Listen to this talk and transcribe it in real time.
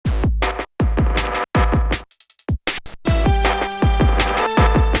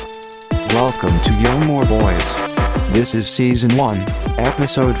Welcome to Gilmore Boys. This is Season 1,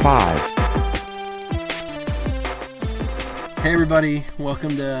 Episode 5. Hey everybody,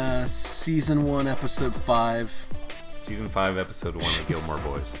 welcome to Season 1, Episode 5. Season 5, Episode 1 of Gilmore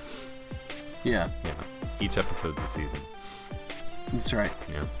Boys. Yeah. Each episode's a season. That's right.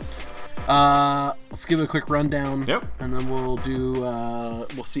 Yeah. Let's give it a quick rundown. Yep. And then we'll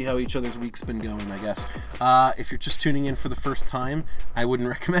see how each other's week's been going, I guess. If you're just tuning in for the first time, I wouldn't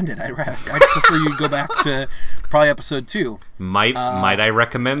recommend it. I'd prefer you go back to probably Episode 2. Might I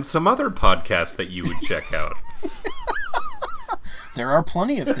recommend some other podcasts that you would check out? There are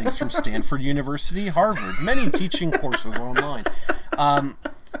plenty of things from Stanford University, Harvard, many teaching courses online.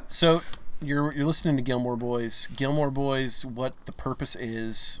 So you're listening to Gilmore Boys. Gilmore Boys, what the purpose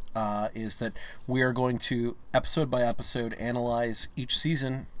is that we are going to, episode by episode, analyze each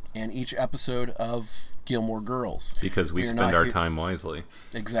season and each episode of Gilmore Girls. Because we spend our time wisely.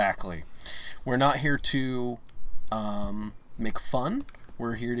 Exactly. We're not here to make fun.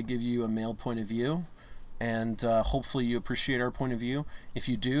 We're here to give you a male point of view. And hopefully you appreciate our point of view. If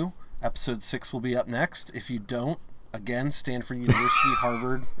you do, episode 6 will be up next. If you don't, again, Stanford University,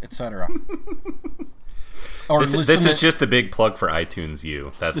 Harvard, etc. This is just a big plug for iTunes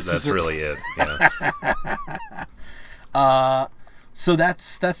U. That's really it. Yeah. So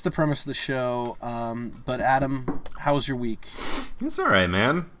that's the premise of the show. But Adam, how was your week? It's all right,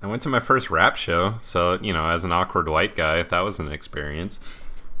 man. I went to my first rap show, so as an awkward white guy, that was an experience.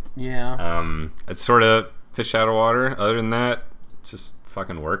 Yeah. It's sort of fish out of water. Other than that, it's just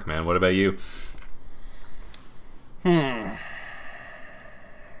fucking work, man. What about you? I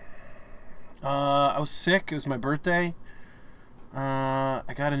was sick. It was my birthday. I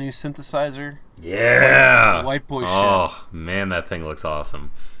got a new synthesizer. Yeah. White boy shit. Oh, man, that thing looks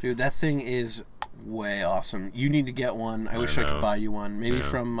awesome. Dude, that thing is way awesome. You need to get one. I wish I could buy you one. Maybe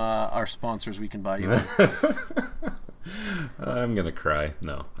from our sponsors we can buy you one. I'm gonna cry.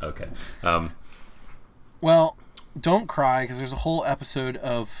 No. Okay. Well, don't cry, because there's a whole episode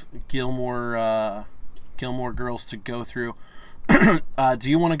of Gilmore Girls to go through. Do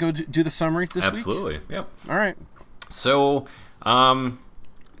you want to go do the summary this week? Absolutely. Yep. All right. So,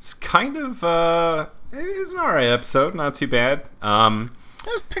 it's kind of it was an alright episode. Not too bad. It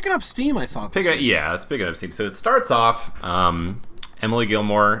was picking up steam, I thought. Yeah, it's picking up steam. So it starts off. Emily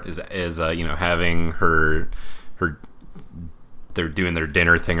Gilmore is having her. They're doing their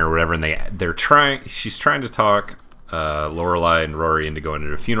dinner thing or whatever, and she's trying to talk Lorelai and Rory into going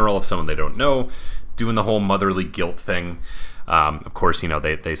to a funeral of someone they don't know, doing the whole motherly guilt thing. Of course,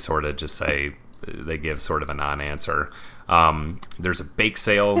 they sort of just say, they give sort of a non-answer. There's a bake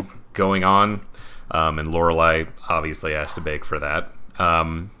sale going on, and Lorelai obviously has to bake for that.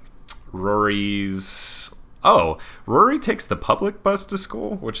 Rory takes the public bus to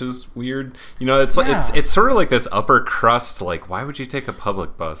school, which is weird. It's like it's sort of like this upper crust. Like, why would you take a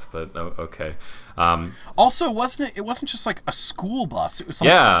public bus? But okay. Also, it wasn't just like a school bus. It was like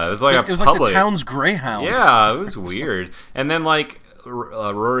it was like like the town's Greyhound. Yeah, it was weird. And then like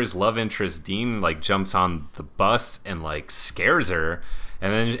Rory's love interest Dean like jumps on the bus and like scares her.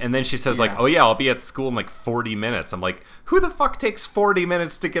 And then she says, like, oh, yeah, I'll be at school in, like, 40 minutes. I'm like, who the fuck takes 40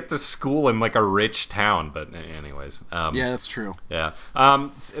 minutes to get to school in, like, a rich town? But anyways. Yeah, that's true. Yeah.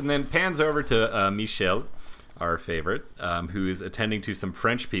 And then pans over to Michelle, our favorite, who is attending to some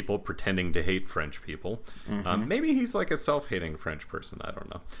French people pretending to hate French people. Mm-hmm. Maybe he's, like, a self-hating French person. I don't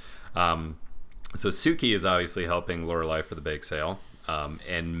know. So Suki is obviously helping Lorelai for the bake sale.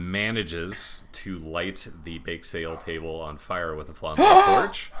 And manages to light the bake sale table on fire with a flaming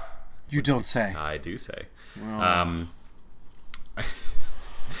torch. You don't say. I do say. Oh.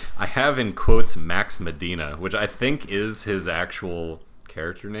 I have in quotes Max Medina, which I think is his actual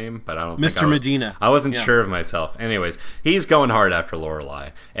character name, but I don't think Mr. Medina. I wasn't sure of myself. Anyways, he's going hard after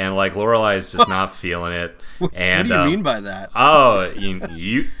Lorelai, and like Lorelai is just not feeling it. And what do you mean by that? Oh,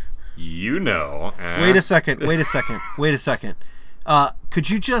 you know. Wait a second. Could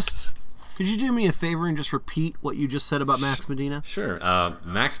you do me a favor and just repeat what you just said about Max Medina? Sure.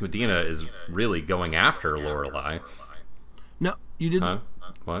 Max Medina is really going after Lorelai. No, you didn't. Huh?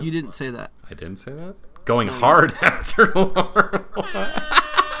 What? You didn't say that. I didn't say that? Going hard after Lorelai.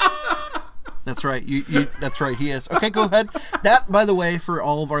 That's right. That's right. He is. Okay, go ahead. That, by the way, for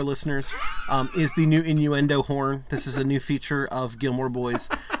all of our listeners, is the new innuendo horn. This is a new feature of Gilmore Boys.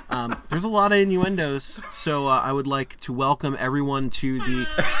 There's a lot of innuendos, so I would like to welcome everyone to the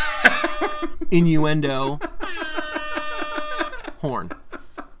innuendo horn.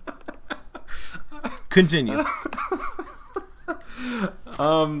 Continue.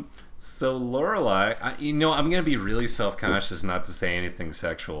 So Lorelai, I'm going to be really self-conscious not to say anything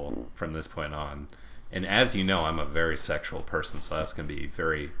sexual from this point on. And as you know, I'm a very sexual person, so that's going to be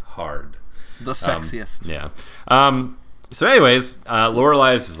very hard. The sexiest. Yeah. So anyways,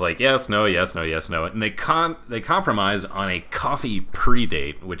 Lorelai's is like, yes, no, yes, no, yes, no. And they compromise on a coffee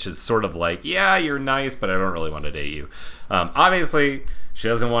pre-date, which is sort of like, yeah, you're nice, but I don't really want to date you. Obviously, she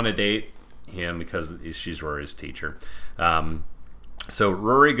doesn't want to date him because she's Rory's teacher. So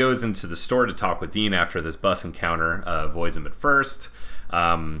Rory goes into the store to talk with Dean after this bus encounter, avoids him at first.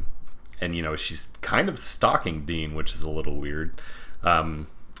 And, she's kind of stalking Dean, which is a little weird.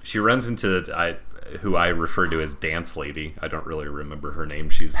 She runs into who I refer to as Dance Lady. I don't really remember her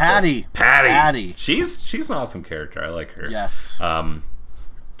name. She's Patty. Patty. She's an awesome character. I like her. Yes.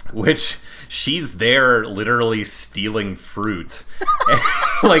 Which she's there literally stealing fruit.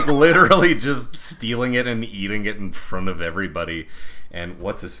 Like literally just stealing it and eating it in front of everybody. And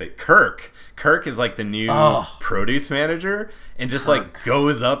what's his face? Kirk is like the new produce manager, and just like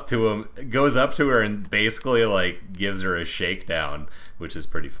goes up to her and basically like gives her a shakedown, which is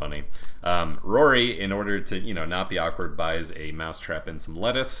pretty funny. Rory, in order to not be awkward, buys a mousetrap and some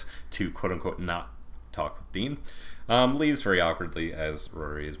lettuce to quote unquote not talk with Dean. Leaves very awkwardly, as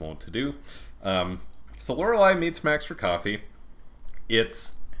Rory is wont to do. So Lorelai meets Max for coffee. It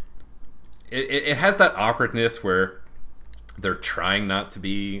has that awkwardness where they're trying not to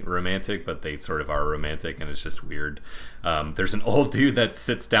be romantic, but they sort of are romantic, and it's just weird. There's an old dude that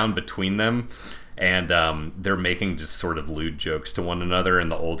sits down between them, and they're making just sort of lewd jokes to one another, and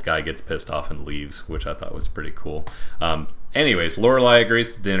the old guy gets pissed off and leaves, which I thought was pretty cool. Anyways, Lorelai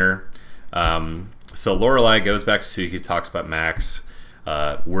agrees to dinner. So Lorelai goes back to Suki, talks about Max,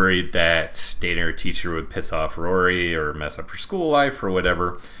 worried that dating her teacher would piss off Rory or mess up her school life or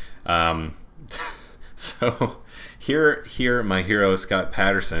whatever. So here my hero Scott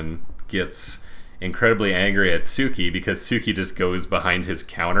Patterson gets incredibly angry at Suki because Suki just goes behind his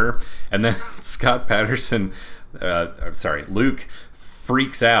counter, and then Luke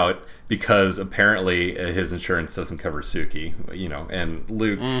freaks out because apparently his insurance doesn't cover Suki, and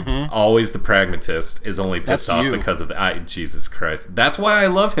Luke, always the pragmatist, is only pissed off because of Jesus Christ. That's why I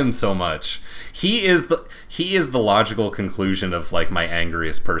love him so much. He is the logical conclusion of like my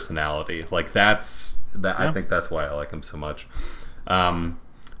angriest personality. Like I think that's why I like him so much.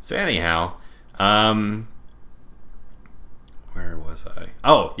 So anyhow, where was I?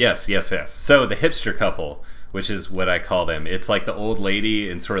 Oh, yes. So the hipster couple, which is what I call them. It's like the old lady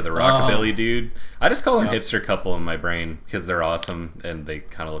and sort of the rockabilly dude. I just call them hipster couple in my brain because they're awesome and they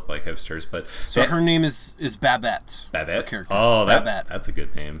kind of look like hipsters. But so her name is Babette. Babette? Oh, Babette. That's a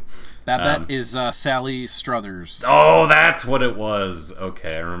good name. Babette is Sally Struthers. Oh, that's what it was.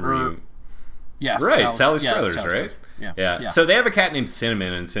 Okay, I remember you. Yes. Right, Sally Struthers, Sally right? Struthers. Yeah. So they have a cat named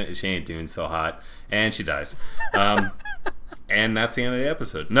Cinnamon, and she ain't doing so hot, and she dies. And that's the end of the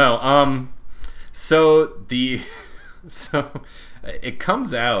episode. No, So it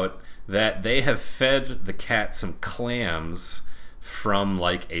comes out that they have fed the cat some clams from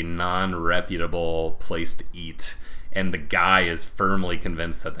like a non-reputable place to eat, and the guy is firmly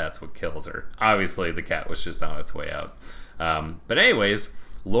convinced that that's what kills her. Obviously, the cat was just on its way out. But anyways,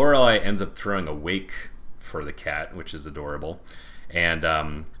 Lorelai ends up throwing a wake for the cat, which is adorable. And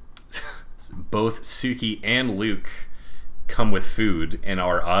both Suki and Luke come with food and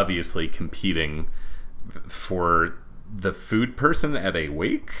are obviously competing for the food person at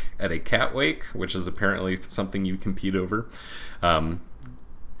a cat wake, which is apparently something you compete over. What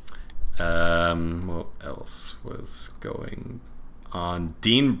else was going on?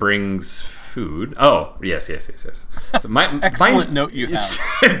 Dean brings food. Oh, yes. So Excellent note you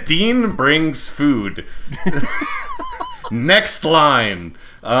have. Dean brings food. Next line.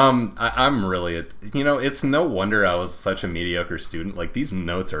 I'm really it's no wonder I was such a mediocre student. Like, these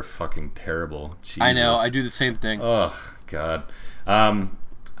notes are fucking terrible. Jesus. I know, I do the same thing. Oh god. I'm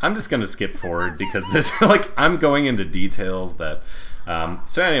just gonna skip forward because this I'm going into details that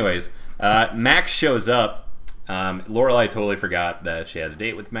so anyways, Max shows up. Lorelai totally forgot that she had a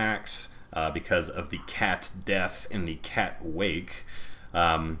date with Max because of the cat death in the cat wake.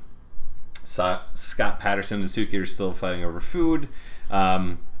 Scott Patterson and Suki are still fighting over food.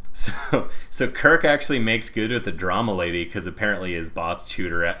 So Kirk actually makes good with the drama lady because apparently his boss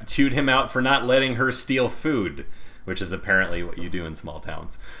chewed him out for not letting her steal food, which is apparently what you do in small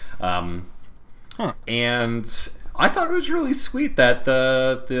towns. And I thought it was really sweet that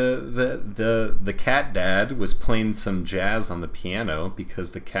the cat dad was playing some jazz on the piano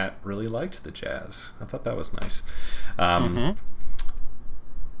because the cat really liked the jazz. I thought that was nice.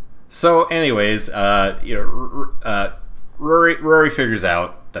 So anyways, Rory figures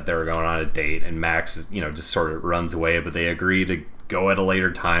out that they're going on a date, and Max, just sort of runs away, but they agree to go at a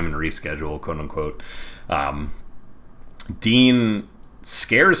later time and reschedule, quote unquote. Dean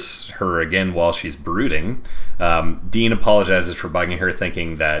scares her again while she's brooding. Dean apologizes for bugging her,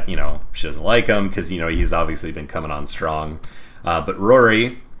 thinking that, she doesn't like him because, he's obviously been coming on strong. But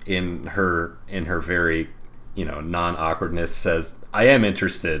Rory, in her very, non-awkwardness, says, I am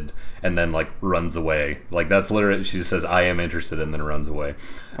interested, and then, runs away. That's literally, she just says, I am interested, and then runs away.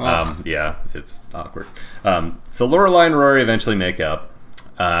 Yeah, it's awkward. So Lorelai and Rory eventually make up,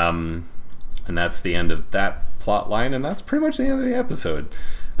 and that's the end of that plot line, and that's pretty much the end of the episode.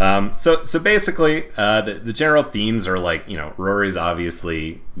 So basically, the general themes are Rory's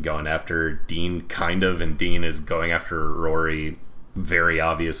obviously going after Dean, kind of, and Dean is going after Rory very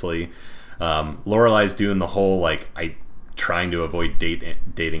obviously. Lorelai's doing the whole trying to avoid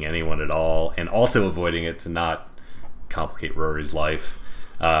dating anyone at all, and also avoiding it to not complicate Rory's life.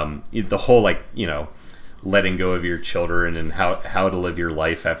 The whole letting go of your children and how to live your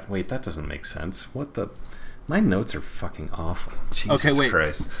life after. Wait, that doesn't make sense. What the? My notes are fucking awful. Jesus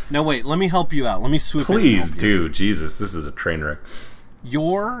Christ. No, wait. Let me help you out. Let me swoop in. Please do. Jesus, this is a train wreck.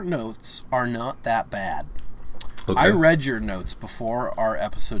 Your notes are not that bad. Okay. I read your notes before our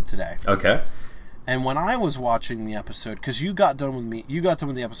episode today. Okay. And when I was watching the episode, because you got done with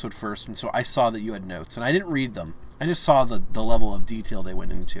the episode first, and so I saw that you had notes, and I didn't read them. I just saw the level of detail they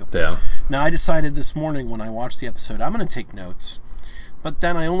went into. Yeah. Now, I decided this morning when I watched the episode, I'm going to take notes. But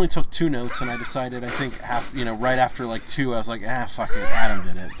then I only took 2 notes, and I decided, I think, right after 2, I was like, fuck it, Adam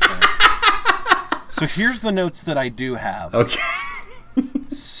did it. So here's the notes that I do have. Okay.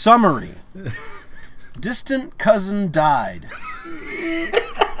 Summary. Distant cousin died.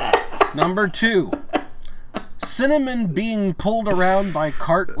 Number 2. Cinnamon being pulled around by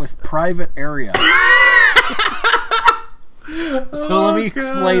cart with private area. So let me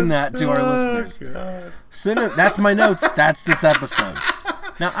explain that to our listeners. That's my notes. That's this episode.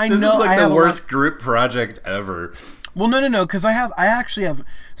 Now I know this is I have the worst group project ever. Well, no, because I actually have.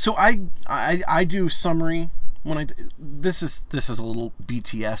 So I do summary when this is a little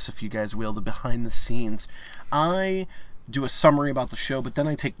BTS, if you guys will, the behind the scenes. I do a summary about the show, but then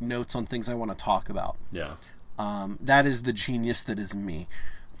I take notes on things I want to talk about. Yeah. That is the genius that is me.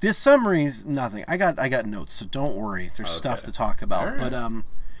 This summary is nothing. I got notes, so don't worry. There's stuff to talk about. Right. But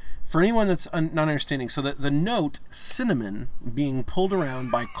for anyone that's not understanding, so the note, Cinnamon being pulled around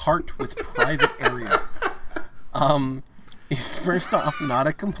by cart with private area, is first off not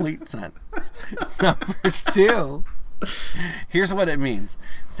a complete sentence. Number 2, here's what it means.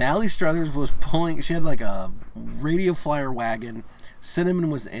 Sally Struthers was pulling, she had a radio flyer wagon.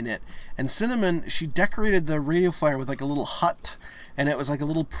 Cinnamon was in it. And Cinnamon, she decorated the radio flyer with a little hut. And it was a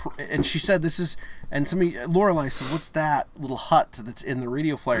little, and she said, this is, and Lorelai said, what's that little hut that's in the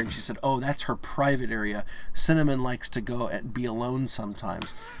radio flyer? And she said, oh, that's her private area. Cinnamon likes to go and be alone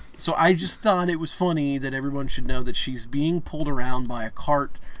sometimes. So I just thought it was funny that everyone should know that she's being pulled around by a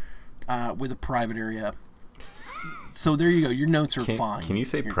cart with a private area. So there you go. Your notes are fine. Can you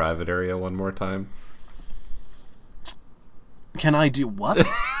say private area one more time? Can I do what?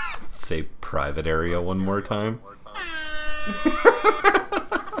 Say private area one more time.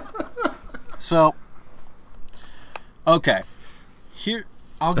 So, okay, here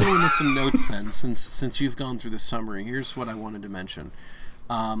I'll go into some notes then. Since you've gone through the summary, here's what I wanted to mention.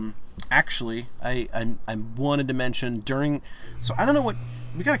 Actually, I wanted to mention during. So I don't know what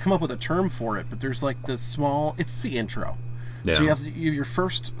we got to come up with a term for it, but there's the small. It's the intro. Yeah. So you have your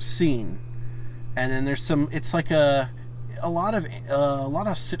first scene, and then there's some. It's a lot of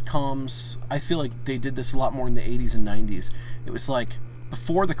sitcoms. I feel like they did this a lot more in the 80s and 90s. It was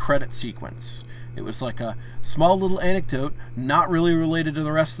before the credit sequence. It was a small little anecdote, not really related to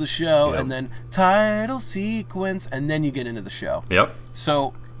the rest of the show, and then title sequence, and then you get into the show. Yep.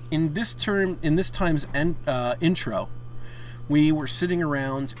 So in this time's intro, we were sitting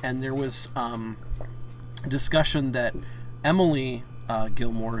around, and there was a discussion that Emily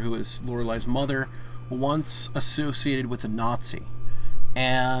Gilmore, who is Lorelai's mother, once associated with a Nazi.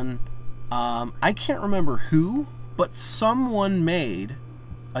 And I can't remember who, but someone made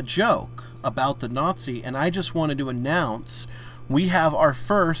a joke about the Nazi, and I just wanted to announce we have our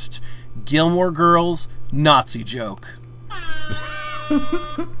first Gilmore Girls Nazi joke.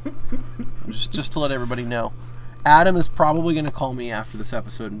 just to let everybody know. Adam is probably going to call me after this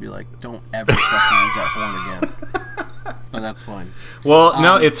episode and be like, don't ever fucking use that horn again. But that's fine. Well,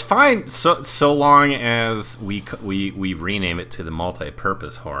 no, it's fine so long as we rename it to the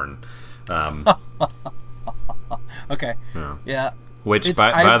multi-purpose horn. Okay. Yeah. Which,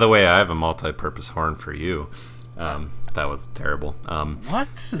 by the way, I have a multi-purpose horn for you. That was terrible. What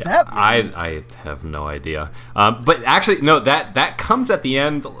does that mean? I have no idea. But actually, no, that comes at the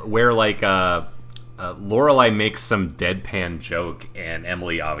end where like Lorelai makes some deadpan joke, and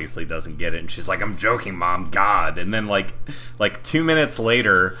Emily obviously doesn't get it, and she's like, "I'm joking, Mom. God." And then like 2 minutes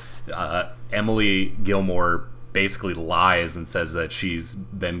later, Emily Gilmore basically lies and says that she's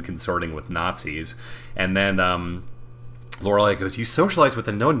been consorting with Nazis, and then Lorelai goes, "You socialize with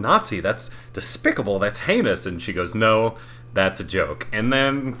a known Nazi? That's despicable. That's heinous." And she goes, "No, that's a joke." And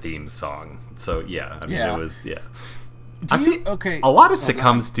then theme song. So yeah, I mean, it was Okay. A lot of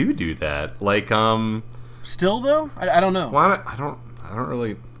sitcoms do that. Like, still though, I don't know. Well, I don't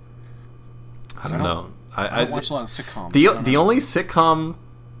really. I don't know. I don't watch a lot of sitcoms. The only sitcom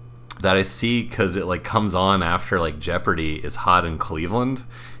that I see because it like comes on after like Jeopardy is Hot in Cleveland,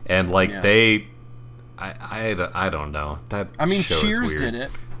 and like they, I don't know that. I mean, show Cheers is weird. did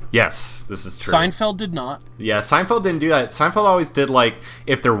it. Yes, this is true. Seinfeld did not. Yeah, Seinfeld didn't do that. Seinfeld always did like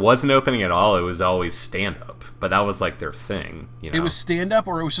if there was an opening at all, it was always stand up. But that was like their thing, you know. It was stand up,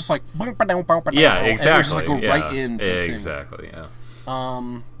 or it was just like yeah, exactly. And it was just like go right into the thing. Exactly, yeah.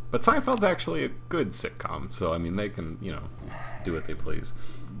 But Seinfeld's actually a good sitcom, so I mean they can do what they please.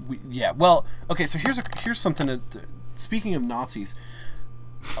 Well, okay. So here's something. Speaking of Nazis,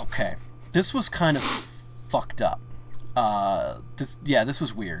 okay, this was kind of fucked up. This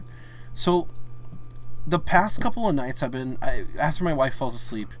was weird. So the past couple of nights after my wife falls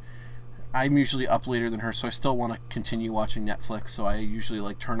asleep, I'm usually up later than her, so I still want to continue watching Netflix, so I usually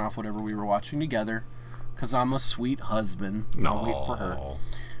like turn off whatever we were watching together, because I'm a sweet husband. I'll wait for her.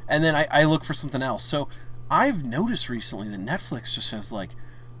 And then I look for something else. So I've noticed recently that Netflix just has like,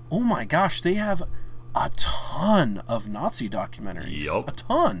 oh my gosh, they have a ton of Nazi documentaries. Yep. A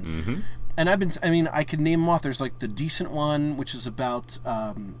ton. Mm-hmm. And I could name them off. There's like the decent one, which is about,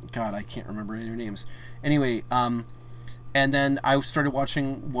 God, I can't remember any of their names. Anyway, and then I started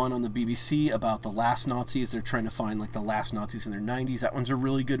watching one on the BBC about the last Nazis. They're trying to find like the last Nazis in their 90s. That one's a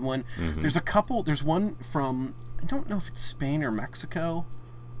really good one. Mm-hmm. There's one from, I don't know if it's Spain or Mexico,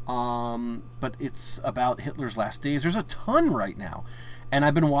 but it's about Hitler's last days. There's a ton right now. And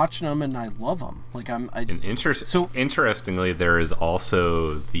I've been watching them, and I love them. Like interestingly, there is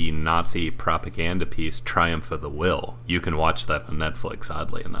also the Nazi propaganda piece, "Triumph of the Will." You can watch that on Netflix.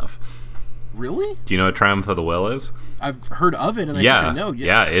 Oddly enough. Really? Do you know what "Triumph of the Will" is? I've heard of it, and I think I know.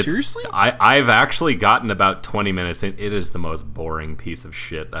 Seriously? I've actually gotten about 20 minutes in. It is the most boring piece of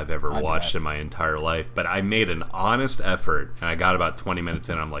shit I've ever watched in my entire life. But I made an honest effort, and I got about 20 minutes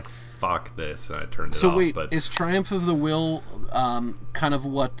in. And I'm like, fuck this, and I turned it off. So wait, is Triumph of the Will kind of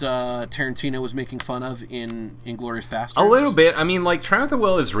what Tarantino was making fun of in Inglourious Basterds? A little bit. I mean, like, Triumph of the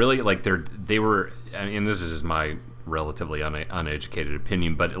Will is really like they were, and this is just my relatively uneducated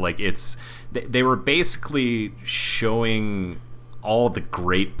opinion, but like they were basically showing all the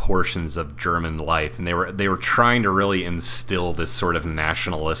great portions of German life, and they were trying to really instill this sort of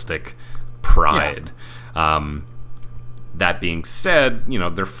nationalistic pride. Yeah. That being said,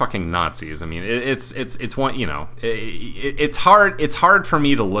 they're fucking Nazis. I mean, it's one, it's hard for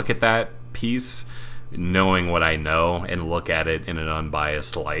me to look at that piece knowing what I know and look at it in an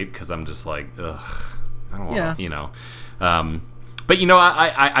unbiased light, because I'm just like, ugh, I don't want to, but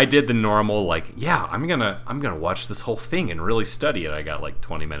I did the normal, like, I'm gonna watch this whole thing and really study it. I got like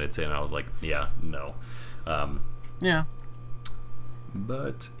 20 minutes in, I was like, no.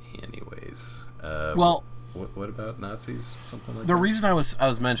 But anyways, well, what about Nazis? Something like the that? The reason I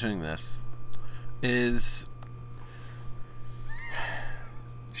was mentioning this is,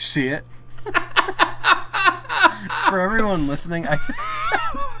 you see it? For everyone listening, I just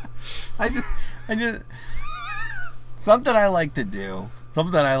something I like to do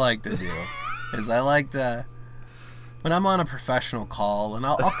is I like to, when I'm on a professional call, and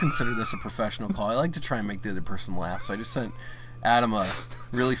I'll consider this a professional call, I like to try and make the other person laugh. So I just sent Adam a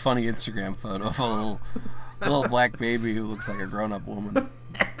really funny Instagram photo of a little black baby who looks like a grown-up woman.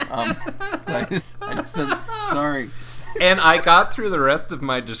 I just said, sorry. And I got through the rest of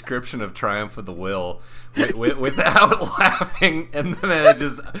my description of Triumph of the Will without laughing, and then I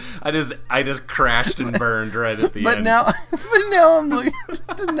just crashed and burned right at the end. Now I'm looking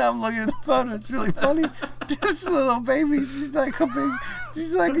at the photo. It's really funny. This little baby, she's like a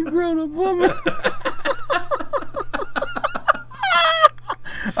grown-up woman.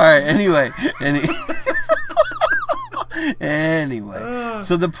 All right. Anyway.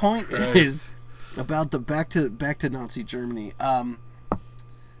 So the point is about the back to Nazi Germany. And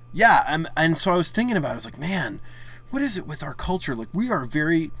so I was thinking about it. I was like, man, what is it with our culture? Like, we are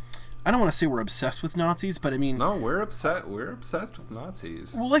very I don't want to say we're obsessed with Nazis, but I mean, No, we're upset. We're obsessed with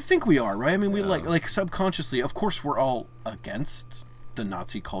Nazis. well, I think we are, right? I mean, we like subconsciously, of course, we're all against the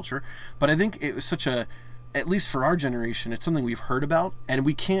Nazi culture, but I think it was such a, at least for our generation, it's something we've heard about, and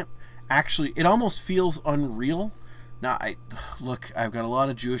we can't actually. It almost feels unreal. Now, I've got a lot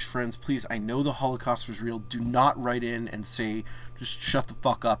of Jewish friends. Please, I know the Holocaust was real. Do not write in and say, just shut the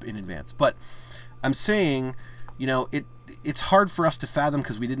fuck up in advance. But I'm saying, it's hard for us to fathom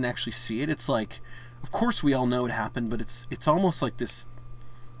because we didn't actually see it. It's like, of course we all know it happened, but it's almost like this,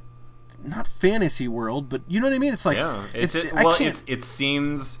 not fantasy world, but you know what I mean? It's like, Yeah, it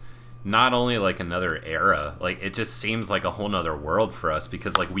seems not only like another era, like it just seems like a whole nother world for us,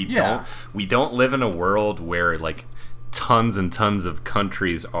 because like we don't live in a world where like tons and tons of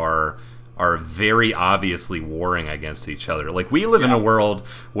countries are very obviously warring against each other. Like we live in a world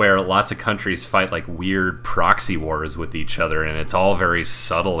where lots of countries fight like weird proxy wars with each other, and it's all very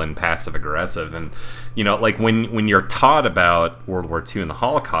subtle and passive aggressive. And like when you're taught about World War II and the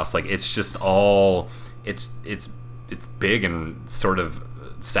Holocaust, like it's just all it's big and sort of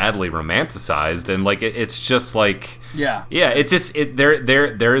sadly romanticized, and like it's just like there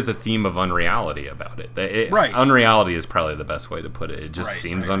is a theme of unreality about it. Right. Unreality is probably the best way to put it. It just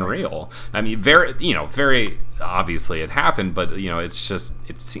seems unreal. I mean, very obviously it happened, but it's just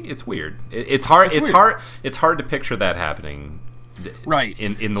it's weird. It's hard to picture that happening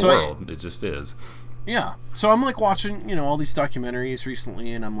in the world. It just is. Yeah. So I'm like watching all these documentaries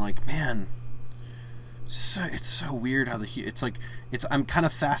recently, and I'm like, man, so it's so weird how I'm kind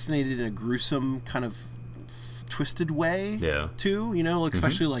of fascinated in a gruesome kind of twisted way too, like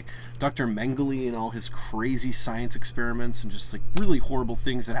especially like Dr. Mengele and all his crazy science experiments and just like really horrible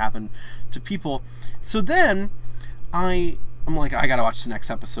things that happen to people. So then I'm like, I gotta watch the next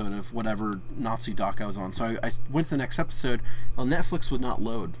episode of whatever Nazi doc I was on. So I went to the next episode. Well, Netflix would not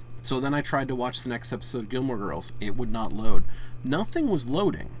load. So then I tried to watch the next episode of Gilmore Girls. It would not load. Nothing was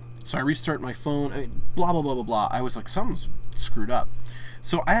loading. So I restart my phone, blah, blah, blah, blah, blah. I was like, something's screwed up.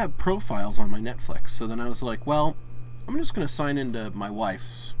 So I have profiles on my Netflix. So then I was like, well, I'm just going to sign into my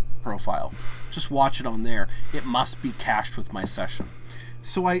wife's profile. Just watch it on there. It must be cached with my session.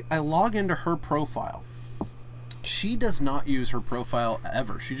 So I log into her profile. She does not use her profile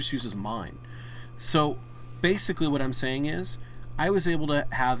ever. She just uses mine. So basically what I'm saying is, I was able to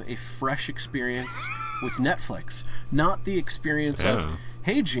have a fresh experience with Netflix. Not the experience of,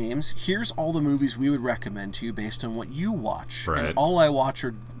 hey, James, here's all the movies we would recommend to you based on what you watch. Right. And all I watch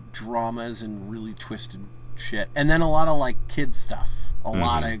are dramas and really twisted shit. And then a lot of, like, kid stuff. A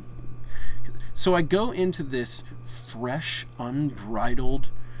lot of... So I go into this fresh,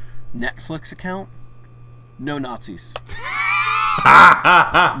 unbridled Netflix account. No Nazis.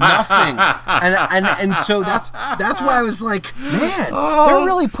 Nothing. And so that's why I was like, man, they're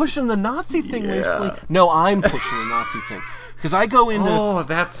really pushing the Nazi thing recently. No, I'm pushing the Nazi thing. Because I go into...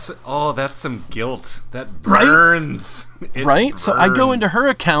 that's some guilt. That burns. Right? Right? So I go into her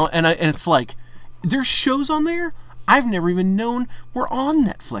account, and it's like, there's shows on there I've never even known were on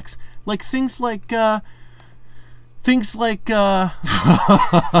Netflix. Like, things like...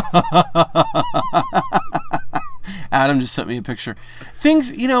 Adam just sent me a picture.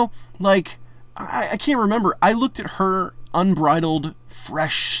 Things, like... I can't remember. I looked at her unbridled,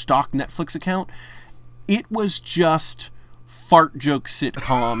 fresh stock Netflix account. It was just... fart joke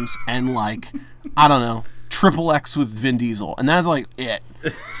sitcoms and like, I don't know, XXX with Vin Diesel, and that's like it.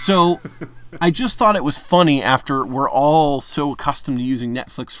 So I just thought it was funny after we're all so accustomed to using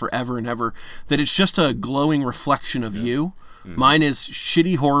Netflix forever and ever that it's just a glowing reflection of you. Mine is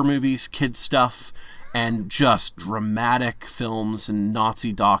shitty horror movies, kid stuff, and just dramatic films and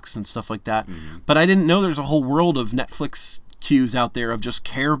Nazi docs and stuff like that. But I didn't know there's a whole world of Netflix cues out there of just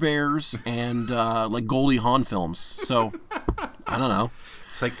Care Bears and like Goldie Hawn films. So I don't know.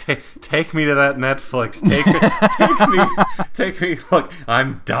 It's like take me to that Netflix. Take me. Look,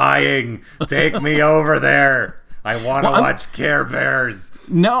 I'm dying. Take me over there. I want to watch Care Bears.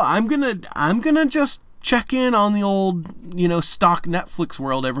 No, I'm gonna just check in on the old stock Netflix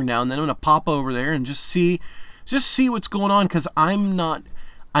world every now and then. I'm gonna pop over there and just see what's going on, because I'm not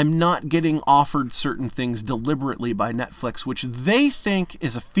getting offered certain things deliberately by Netflix, which they think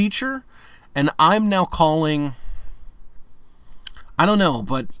is a feature, and I'm now calling... I don't know,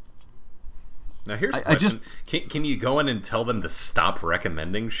 but... Now here's a question. Can you go in and tell them to stop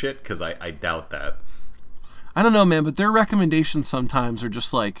recommending shit? Because I doubt that. I don't know, man, but their recommendations sometimes are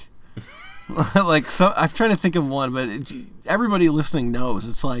just like... I'm trying to think of one, but everybody listening knows.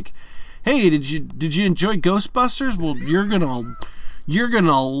 It's like, hey, did you enjoy Ghostbusters? Well, you're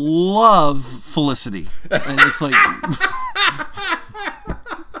gonna love Felicity. And it's like...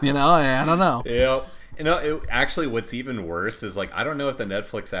 You know, I don't know. Yep. You know, actually, what's even worse is, like, I don't know if the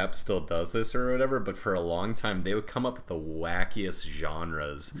Netflix app still does this or whatever, but for a long time, they would come up with the wackiest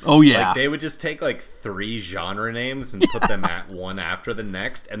genres. Oh, yeah. Like, they would just take, like, 3 genre names and put them at one after the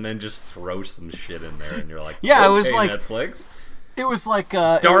next, and then just throw some shit in there, and you're like, yeah, okay, it was like Netflix. It was like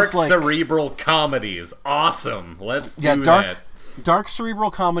Dark cerebral comedies. Awesome. Let's do that. Dark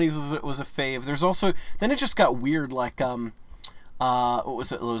cerebral comedies was a fave. There's also then it just got weird. Like what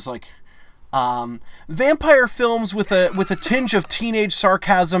was it? It was like vampire films with a tinge of teenage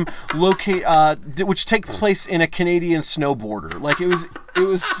sarcasm, which take place in a Canadian snowboarder. Like it was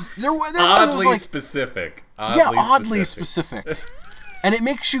oddly like, specific. Oddly specific, and it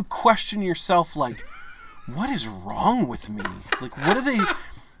makes you question yourself. Like, what is wrong with me? Like, what are they?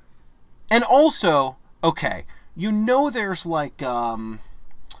 And also, okay, you know, there's like I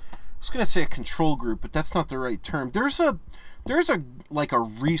was gonna say a control group, but that's not the right term. There's an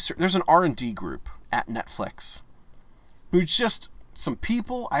R&D group at Netflix who's just some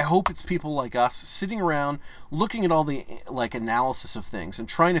people, I hope it's people like us, sitting around looking at all the like analysis of things and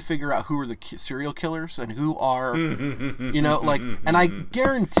trying to figure out who are the serial killers and who are, you know, like, and I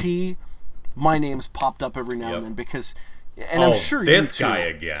guarantee my name's popped up every now and then because, and I'm sure this you too, guy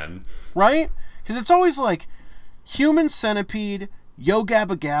again, right? Because it's always like Human Centipede, Yo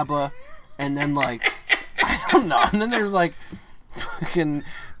Gabba Gabba, and then like I don't know, and then there's like fucking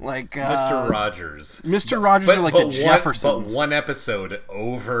like Mr. Rogers. Mr. Rogers are like the Jeffersons. But one episode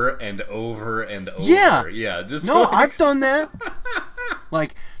over and over and over. Yeah, just no, like... I've done that.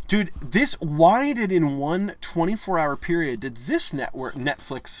 Like, dude, why did in one 24-hour period did this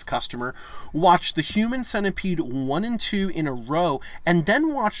Netflix customer watch the Human Centipede 1 and 2 in a row and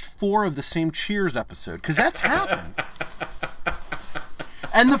then watched 4 of the same Cheers episode? Because that's happened.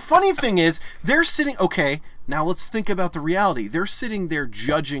 And the funny thing is, they're sitting, okay, now let's think about the reality. They're sitting there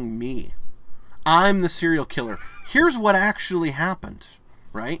judging me. I'm the serial killer. Here's what actually happened,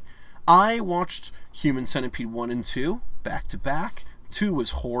 right? I watched Human Centipede 1 and 2 back to back. 2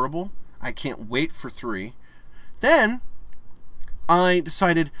 was horrible. I can't wait for 3. Then I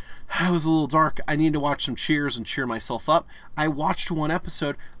decided it was a little dark. I need to watch some Cheers and cheer myself up. I watched 1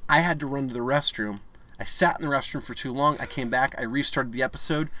 episode. I had to run to the restroom. I sat in the restroom for too long. I came back. I restarted the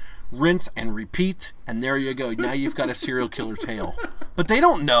episode. Rinse and repeat. And there you go. Now you've got a serial killer tale. But they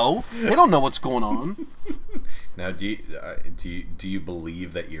don't know. They don't know what's going on. Now, do you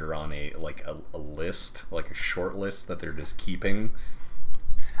believe that you're on a list, like a short list that they're just keeping?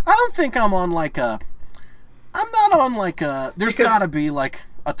 I don't think I'm on like a... I'm not on like a... There's got to be like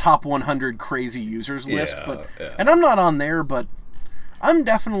a top 100 crazy users list. And I'm not on there, but I'm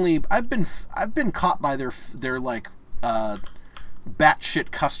definitely... I've been caught by their like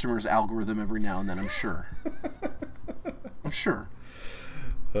batshit customers algorithm every now and then, I'm sure. I'm sure.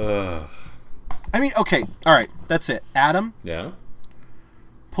 I mean, okay, all right, that's it. Adam. Yeah.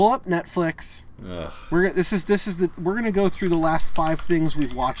 Pull up Netflix. Ugh. We're gonna go through the last 5 things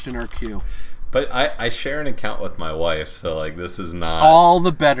we've watched in our queue. But I share an account with my wife, so like this is not all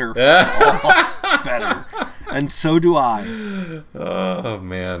the better. All the better. And so do I. Oh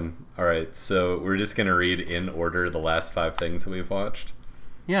man. All right, so we're just gonna read in order the last 5 things that we've watched.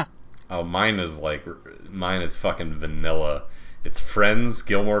 Yeah. Oh, mine is fucking vanilla. It's Friends,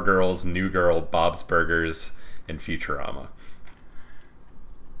 Gilmore Girls, New Girl, Bob's Burgers, and Futurama.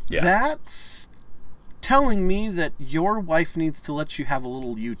 Yeah. That's telling me that your wife needs to let you have a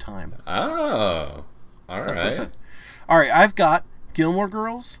little you time. Oh. All right. All right, I've got Gilmore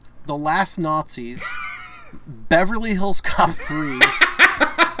Girls, The Last Nazis, Beverly Hills Cop 3,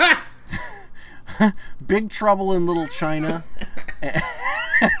 Big Trouble in Little China,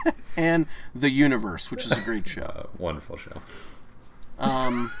 and The Universe, which is a great show. Wonderful show.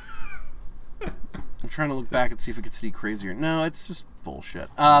 I'm trying to look back and see if it gets any crazier. No, it's just bullshit.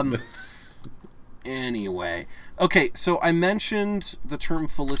 Anyway. Okay, so I mentioned the term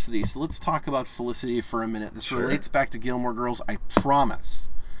Felicity, so let's talk about Felicity for a minute. This relates back to Gilmore Girls, I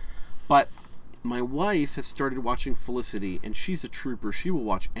promise. But my wife has started watching Felicity, and she's a trooper. She will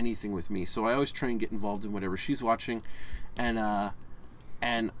watch anything with me, so I always try and get involved in whatever she's watching. And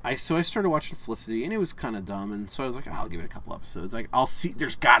I started watching Felicity, and it was kind of dumb, and so I was like, I'll give it a couple episodes. Like, I'll see,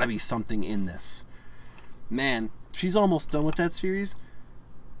 there's got to be something in this. Man, she's almost done with that series.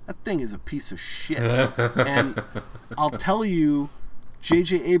 That thing is a piece of shit. And I'll tell you,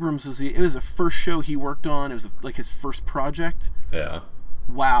 J.J. Abrams it was the first show he worked on. It was like his first project. Yeah.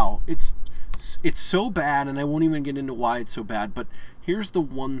 Wow, it's so bad, and I won't even get into why it's so bad. But here's the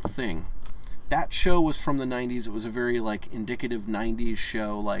one thing. That show was from the 90s. It was a very, like, indicative 90s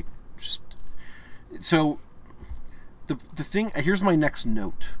show. Like, just... So, the thing, here's my next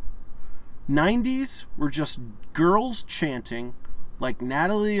note. 90s were just girls chanting like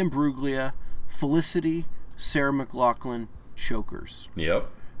Natalie Imbruglia, Felicity, Sarah McLachlan, Chokers. Yep.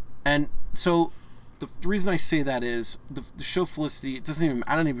 And so the reason I say that is the show Felicity,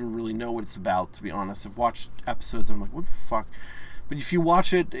 I don't even really know what it's about, to be honest. I've watched episodes and I'm like, what the fuck? But if you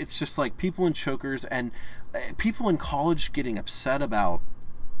watch it, it's just like people in chokers and people in college getting upset about,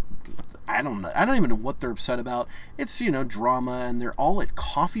 I don't know. I don't even know what they're upset about. It's, drama, and they're all at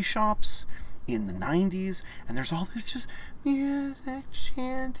coffee shops in the 90s, and there's all this just music,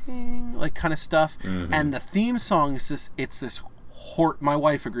 chanting, like kind of stuff. Mm-hmm. And the theme song is this my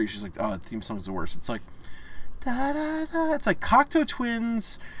wife agrees. She's like, oh, the theme song is the worst. It's like, da da da. It's like Cocteau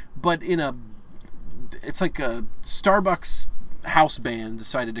Twins, but it's like a Starbucks house band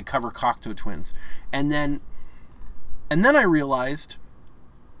decided to cover Cocteau Twins. And then I realized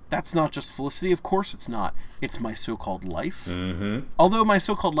that's not just Felicity. Of course it's not. It's My So-Called Life. Mm-hmm. Although My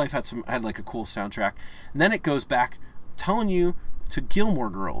So-Called Life had like a cool soundtrack. And then it goes back, telling you, to Gilmore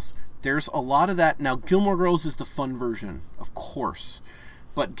Girls. There's a lot of that. Now, Gilmore Girls is the fun version, of course.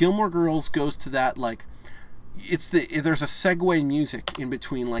 But Gilmore Girls goes to that, like, there's a segue music in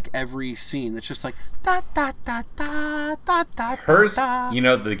between, like, every scene that's just like, da da da da da da Hers, da.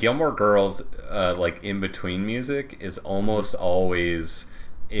 the Gilmore Girls, like, in-between music is almost always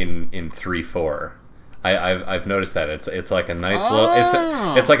in 3/4. I've noticed that it's like a nice little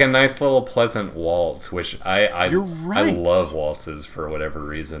it's like a nice little pleasant waltz, which You're right. I love waltzes for whatever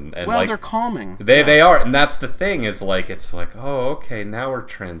reason. And well, they're calming. They are, and that's the thing, is like, it's like, oh, okay, now we're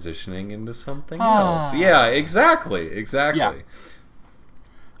transitioning into something else. Yeah, exactly. Yeah.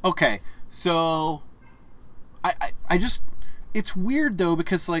 Okay, so I just, it's weird though,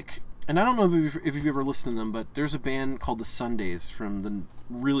 because like, and I don't know if you've ever listened to them, but there's a band called the Sundays from the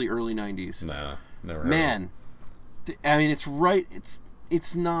really early 90s. No, never heard. Man, I mean, it's right. It's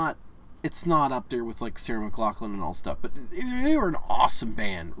not up there with like Sarah McLachlan and all stuff, but they were an awesome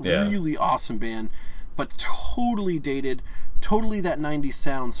band, really awesome band, but totally dated, totally that 90s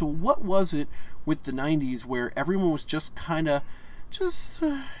sound. So what was it with the 90s where everyone was just kind of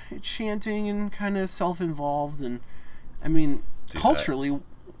chanting and kind of self-involved, and I mean, dude, culturally, I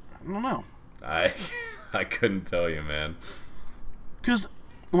don't know. I couldn't tell you, man. Because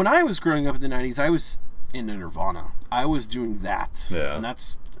when I was growing up in the 90s, I was into Nirvana. I was doing that. Yeah.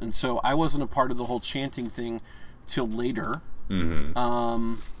 And so I wasn't a part of the whole chanting thing till later.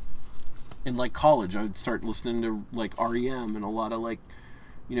 Mm-hmm. In like college, I would start listening to like REM and a lot of like,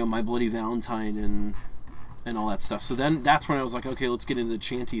 My Bloody Valentine and all that stuff. So then that's when I was like, okay, let's get into the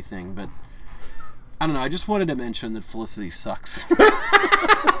chanty thing. But I don't know. I just wanted to mention that Felicity sucks.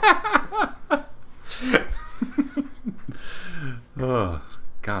 Oh,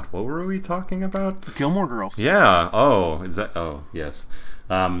 God, what were we talking about? Gilmore Girls. Yeah. Oh, is that? Oh, yes.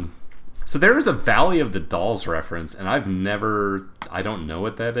 So there is a Valley of the Dolls reference, and I don't know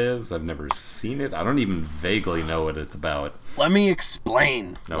what that is. I've never seen it. I don't even vaguely know what it's about. Let me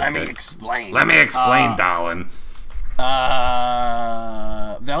explain. Okay. Let me explain, darling.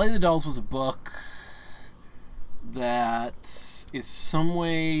 Valley of the Dolls was a book that is some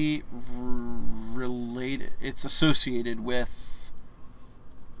way related. It's associated with,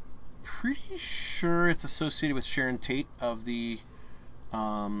 pretty sure it's associated with Sharon Tate of the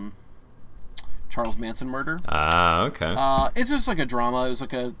Charles Manson murder. Okay. It's just like a drama. It was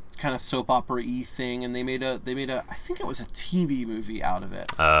like a kind of soap opera-y thing, and they made a I think it was a TV movie out of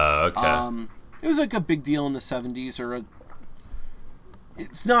it. Okay. It was like a big deal in the 70s,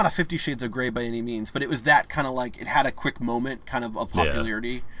 it's not a 50 Shades of Grey by any means, but it was that kind of like, it had a quick moment kind of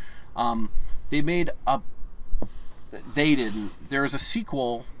popularity. Yeah. They didn't. There was a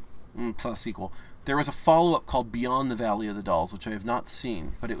sequel. It's not a sequel. There was a follow-up called Beyond the Valley of the Dolls, which I have not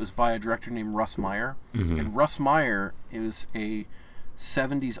seen, but it was by a director named Russ Meyer. Mm-hmm. And Russ Meyer is a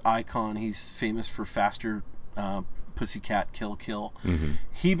 70s icon. He's famous for Faster, Pussycat, Kill Kill. Mm-hmm.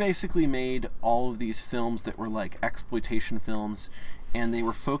 He basically made all of these films that were like exploitation films, and they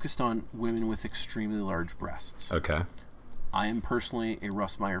were focused on women with extremely large breasts. Okay. I am personally a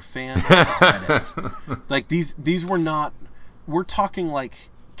Russ Meyer fan. I read it. Like these were not. We're talking like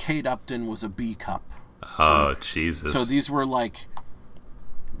Kate Upton was a B cup. Oh, Jesus. So these were like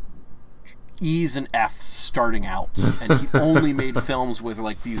E's and F's starting out, and he only made films with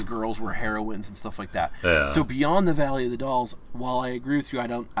like these girls were heroines and stuff like that. Yeah. So Beyond the Valley of the Dolls, while I agree with you,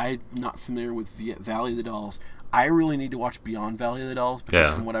 I'm not familiar with Valley of the Dolls. I really need to watch Beyond Valley of the Dolls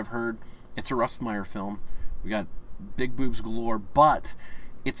because from what I've heard, it's a Russ Meyer film. We got big boobs galore, but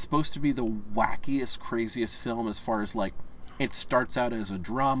it's supposed to be the wackiest, craziest film as far as like it starts out as a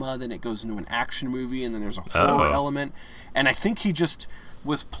drama, then it goes into an action movie, and then there's a horror element. And I think he just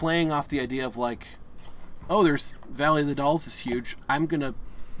was playing off the idea of like, oh, there's Valley of the Dolls is huge. I'm going to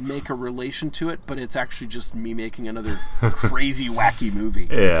make a relation to it, but it's actually just me making another crazy, wacky movie.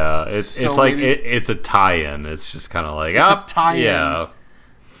 Yeah, it's So like maybe- it's a tie-in. It's just kind of like It's a tie-in. Yeah,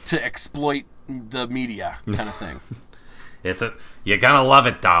 To exploit the media kind of thing. you're gonna love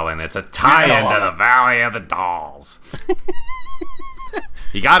it, darling. It's a tie-in to the Valley of the Dolls.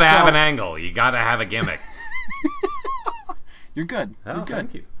 You gotta have an angle. You gotta have a gimmick. You're good. Oh, You're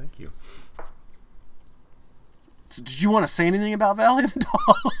good. thank you. So did you want to say anything about Valley of the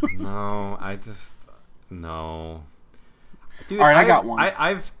Dolls? No, no. Dude, All right, I got one.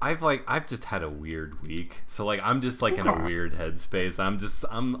 I've just had a weird week, so like I'm just like in a weird headspace.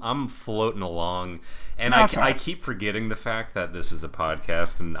 I'm floating along, and I keep forgetting the fact that this is a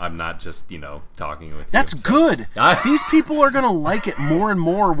podcast, and I'm not just talking with you. That's So- good. These people are gonna like it more and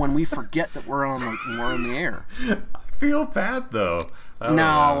more when we forget that we're on the air. I feel bad though. I don't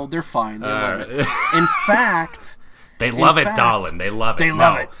No, know. they're fine. They love right. it. In fact, They love it, fact, darling. They love it. they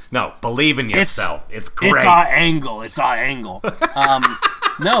love it. No, believe in yourself. It's great. it's our angle. It's our angle.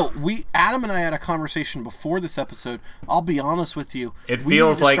 No, Adam and I had a conversation before this episode. I'll be honest with you. It we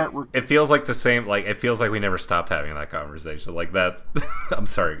feels need to like start it feels like the same. Like it feels like we never stopped having that conversation. Like that's. I'm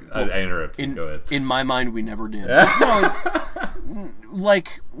sorry, I interrupted. You. Go ahead. In my mind, we never did. No,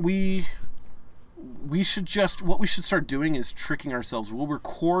 like we should just what we should start doing is tricking ourselves. We'll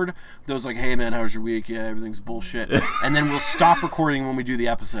record those like, hey man, how was your week? Yeah, everything's bullshit. And then we'll stop recording when we do the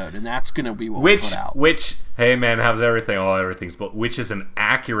episode, and that's gonna be what we put out. Hey man, how's everything? Oh, everything's which is an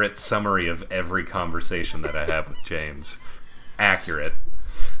accurate summary of every conversation that I have with James. Accurate,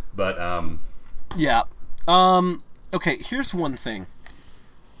 but Yeah. Okay. Here's one thing.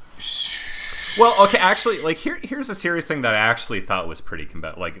 Well, okay, actually, like here's a serious thing that I actually thought was pretty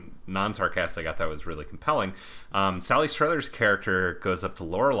like non-sarcastic. I thought was really compelling. Sally Struthers' character goes up to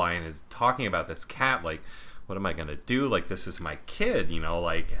Lorelai and is talking about this cat. Like, what am I gonna do? Like, this is my kid.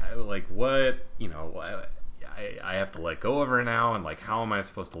 Like what? I have to let go of her now, and like, how am I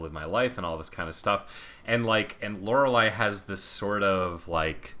supposed to live my life and all this kind of stuff? And Lorelai has this sort of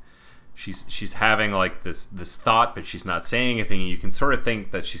like. She's having like this thought, but she's not saying anything. And you can sort of think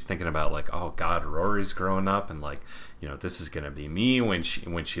that she's thinking about like, oh God, Rory's growing up, and like, this is gonna be me when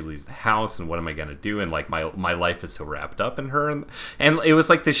she leaves the house, and what am I gonna do? And like my life is so wrapped up in her, and it was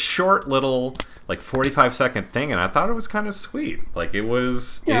like this short little like 45-second thing, and I thought it was kind of sweet. Like it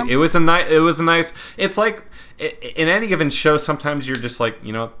was it was a nice. It's like in any given show, sometimes you're just like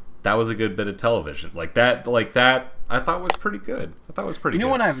that was a good bit of television like that. I thought was pretty good. You know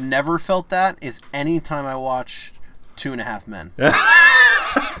when I've never felt that is anytime I watch 2.5 Men.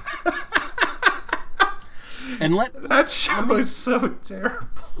 And that show is so terrible.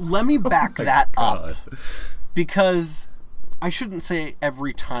 Let me back that God. up, because I shouldn't say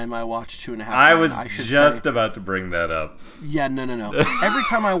every time I watch 2.5 Men. I was should just say, about to bring that up. Yeah, no. Every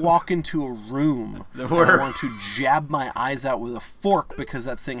time I walk into a room and I want to jab my eyes out with a fork because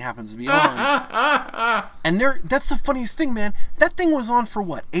that thing happens to be on. And that's the funniest thing, man. That thing was on for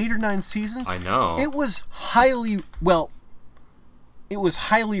what, 8 or 9 seasons? I know. It was highly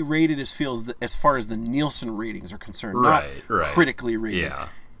rated as far as the Nielsen ratings are concerned, not critically rated. Yeah.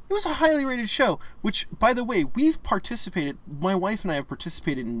 It was a highly rated show, which, by the way, my wife and I have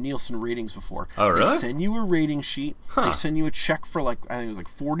participated in Nielsen ratings before. Oh, really? They send you a rating sheet. Huh. They send you a check for I think it was like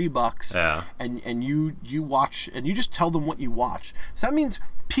 $40. Yeah. And you watch, and you just tell them what you watch. So that means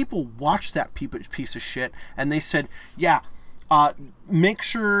people watch that piece of shit, and they said, yeah, make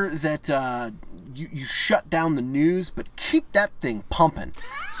sure that you shut down the news, but keep that thing pumping.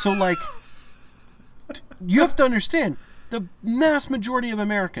 So, you have to understand, the mass majority of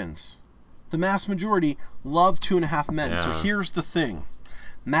Americans, love 2.5 Men. Yeah. So here's the thing.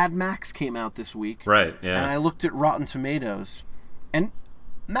 Mad Max came out this week. Right, yeah. And I looked at Rotten Tomatoes, and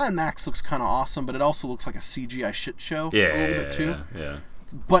Mad Max looks kind of awesome, but it also looks like a CGI shit show a little bit too. Yeah.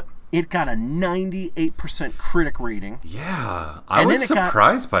 But it got a 98% critic rating. Yeah. I was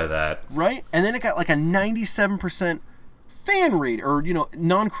surprised by that. Right? And then it got like a 97% fan rate, or,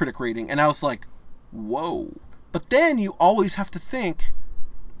 non-critic rating. And I was like, whoa. But then you always have to think,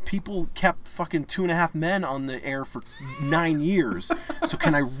 people kept fucking 2.5 Men on the air for 9 years. So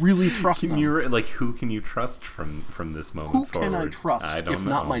can I really trust them? Who can you trust from this moment forward? Who can I trust if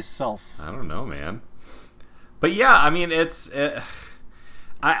not myself? I don't know, man. But yeah, I mean,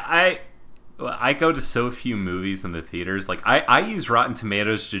 I go to so few movies in the theaters. Like I use Rotten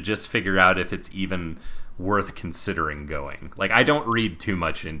Tomatoes to just figure out if it's even worth considering going. Like, I don't read too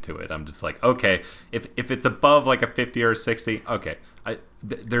much into it. I'm just like, okay, if it's above like a 50 or a 60, okay,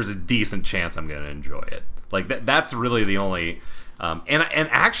 there's a decent chance I'm going to enjoy it. Like, that's really the only and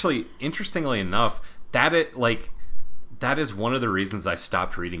actually, interestingly enough, that is one of the reasons I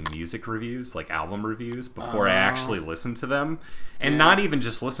stopped reading music reviews, like album reviews, before I actually listened to them. And not even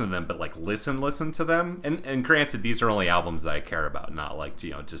just listen to them, but like listen to them. And granted, these are only albums that I care about, not like,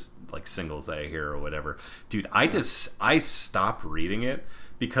 just like singles that I hear or whatever. Dude, I stopped reading it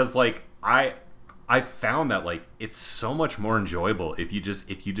because like I found that like it's so much more enjoyable if you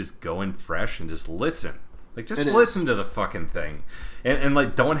just go in fresh and just listen. Like, just listen to the fucking thing, and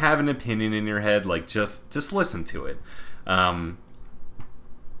like, don't have an opinion in your head. Like, just listen to it. Yeah,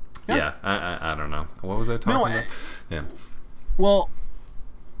 I don't know. What was I talking about? Yeah. Well,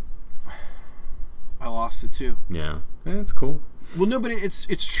 I lost it too. Yeah, it's cool. Well, no, but it's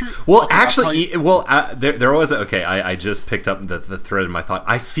true. Well, okay, actually, there was okay. I just picked up the thread in my thought.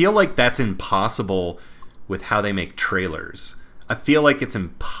 I feel like that's impossible with how they make trailers. I feel like it's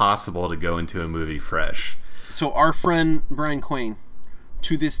impossible to go into a movie fresh. So our friend Brian Quain,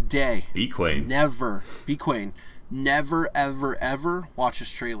 to this day, B. Quain, never, ever watches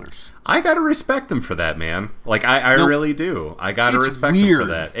trailers. I gotta respect him for that, man. Like, I really do. I gotta respect him for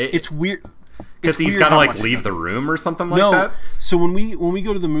that. It's weird. Because he's gotta, like, leave the room or something like that? So when we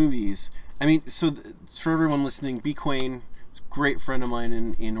go to the movies, I mean, for everyone listening, B. Quain is a great friend of mine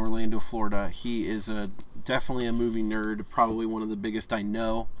in Orlando, Florida. He is definitely a movie nerd, probably one of the biggest I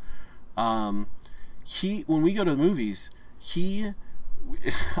know. When we go to the movies,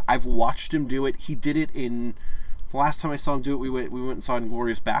 I've watched him do it. He did it the last time I saw him do it, we went and saw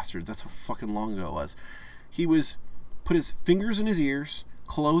Inglourious Bastards. That's how fucking long ago it was. He put his fingers in his ears,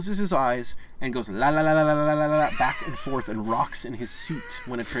 closes his eyes, and goes la la la la la la la la back and forth and rocks in his seat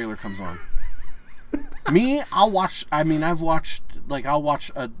when a trailer comes on. Me, I'll watch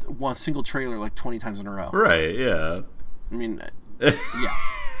one single trailer like 20 times in a row. Right, yeah. I mean, yeah.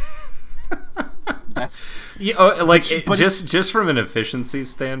 That's just from an efficiency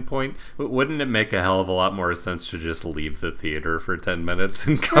standpoint, wouldn't it make a hell of a lot more sense to just leave the theater for 10 minutes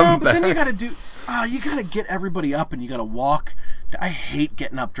and come back? Then you gotta get everybody up and you gotta walk. I hate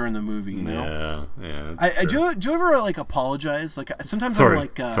getting up during the movie, you know? Yeah. Do you ever like apologize? Like sometimes sorry, I'm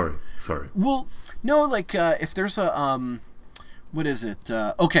like sorry. Well, no, like if there's a what is it?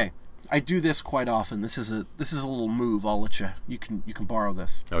 Okay, I do this quite often. This is a little move. I'll let you can borrow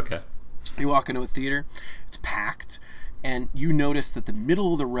this. Okay. You walk into a theater, it's packed, and you notice that the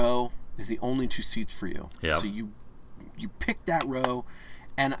middle of the row is the only two seats for you. Yeah. So you pick that row,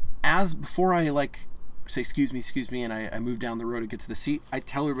 and before I like say excuse me, and I move down the row to get to the seat, I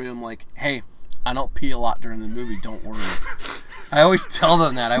tell everybody, I'm like, hey, I don't pee a lot during the movie, don't worry. I always tell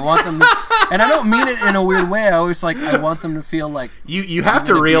them that. I want them to, and I don't mean it in a weird way. I want them to feel like you have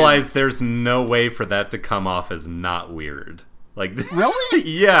to realize there's no way for that to come off as not weird. Like, really?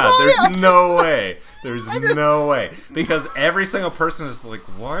 Yeah, there's no way. There's no way. Because every single person is like,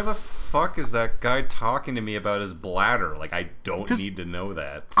 why the fuck is that guy talking to me about his bladder? Like, I don't need to know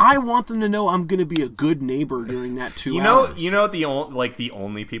that. I want them to know I'm going to be a good neighbor during that 2 hours. You know the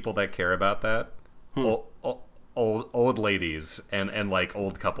only people that care about that? Old ladies and like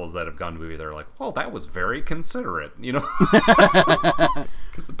old couples that have gone to a movie, they're like, well, that was very considerate, you know?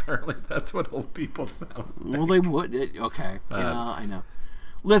 Because apparently that's what old people sound like. Well, they would. Okay. Yeah, I know.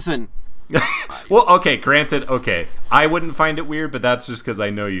 Listen. Well, okay, granted, okay. I wouldn't find it weird, but that's just because I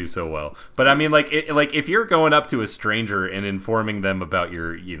know you so well. But I mean, like if you're going up to a stranger and informing them about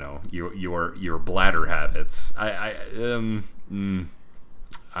your bladder habits, I don't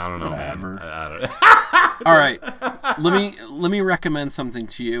know, whatever. Man. I don't know. All right, let me recommend something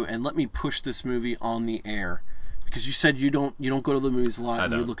to you, and let me push this movie on the air, because you said you don't go to the movies a lot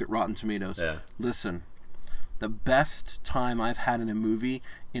and you look at Rotten Tomatoes. Yeah. Listen, the best time I've had in a movie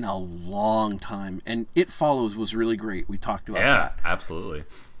in a long time, and It Follows was really great. We talked about that. Yeah, absolutely.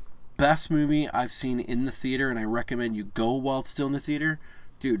 Best movie I've seen in the theater, and I recommend you go while it's still in the theater,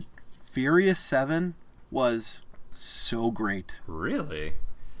 dude. Furious 7 was so great. Really?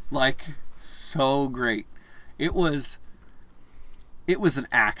 Like, so great. It was an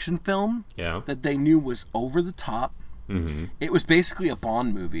action film that they knew was over the top. Mm-hmm. It was basically a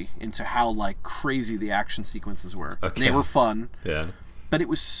Bond movie into how like crazy the action sequences were. Okay. They were fun. Yeah. But it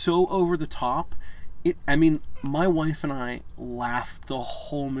was so over the top. My wife and I laughed the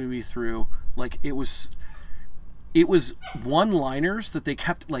whole movie through. Like, it was one-liners that they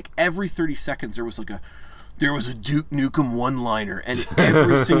kept, like, every 30 seconds there was a Duke Nukem one-liner, and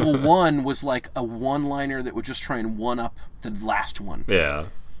every single one was like a one-liner that would just try and one-up the last one. Yeah.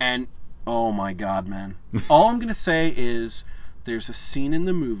 And Oh my god, man! All I'm gonna say is there's a scene in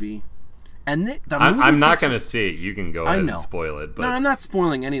the movie, and the movie I'm not takes going to see it. You can go ahead and spoil it. But no, I'm not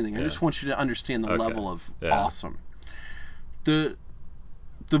spoiling anything. Yeah. I just want you to understand the Okay. level of Yeah. awesome. The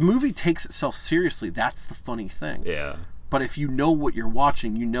movie takes itself seriously. That's the funny thing. yeah. But if you know what you're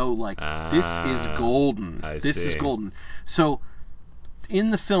watching, you know, like, this is golden. This is see. golden. So, in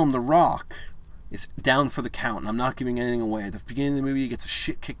the film, The Rock is down for the count, and I'm not giving anything away. At the beginning of the movie, he gets a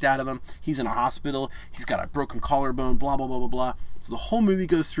shit kicked out of him. He's in a hospital. He's got a broken collarbone, blah, blah, blah, blah, blah. So the whole movie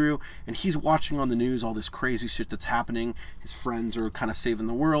goes through, and he's watching on the news all this crazy shit that's happening. His friends are kind of saving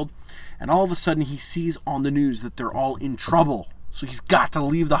the world. And all of a sudden, he sees on the news that they're all in trouble. So he's got to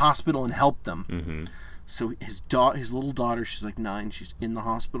leave the hospital and help them. Mm-hmm. So his little daughter, she's like 9, she's in the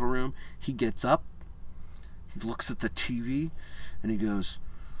hospital room. He gets up, he looks at the TV, and he goes,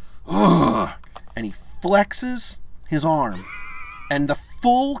 ugh, and he flexes his arm. And the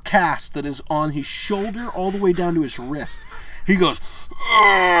full cast that is on his shoulder all the way down to his wrist, he goes,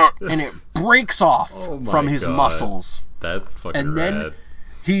 ugh, and it breaks off Oh my from his God. muscles. That's fucking And then rad.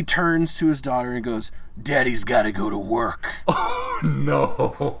 he turns to his daughter and goes, Daddy's got to go to work.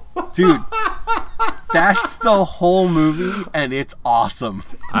 No. Dude, that's the whole movie, and it's awesome.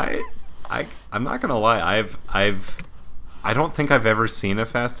 I'm not gonna lie. I don't think I've ever seen a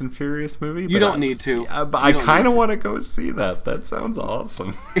Fast and Furious movie. You don't need to. But You I don't kind need of to. want to go see that. That sounds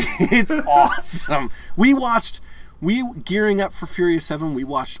awesome. It's awesome. We gearing up for Furious 7, we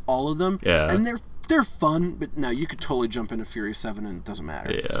watched all of them. Yeah. And they're fun, but no, you could totally jump into Furious 7 and it doesn't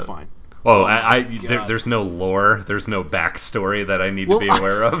matter. Yeah. It's fine. Oh, God. there's no lore. There's no backstory that I need to be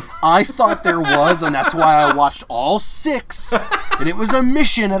aware of. I thought there was, and that's why I watched all 6. And it was a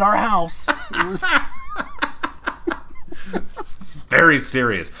mission at our house. It was... It's very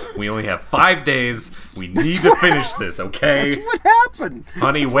serious. We only have 5 days. We need to finish this, okay? That's what happened.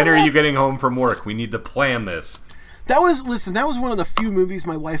 Honey, when are you getting home from work? We need to plan this. That was one of the few movies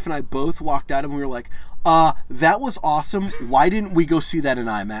my wife and I both walked out of and we were like, that was awesome. Why didn't we go see that in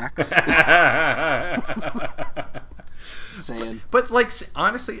IMAX? Just saying. But, like,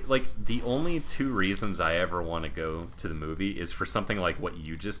 honestly, like, the only 2 reasons I ever want to go to the movie is for something like what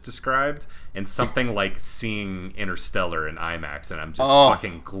you just described and something like seeing Interstellar in IMAX, and I'm just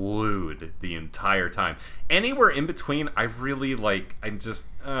fucking glued the entire time. Anywhere in between, I really, like, I'm just,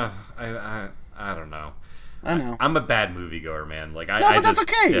 I don't know. I know. I'm a bad moviegoer, man. Like, but that's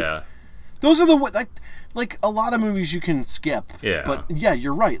okay. Yeah. Those are the like a lot of movies you can skip. Yeah. But yeah,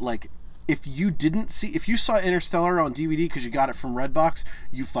 you're right. Like if you saw Interstellar on DVD because you got it from Redbox,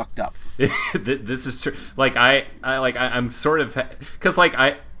 you fucked up. This is true. Like I'm sort of, because like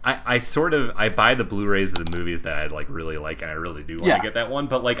I sort of buy the Blu-rays of the movies that I like really like, and I really do want to get that one.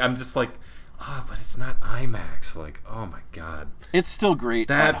 But like I'm just like, but it's not IMAX. Like, oh my god, it's still great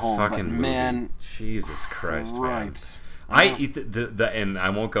that at home, fucking but movie. man, Jesus Christ, cripes. man. And I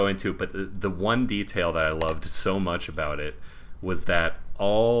won't go into it, but the one detail that I loved so much about it was that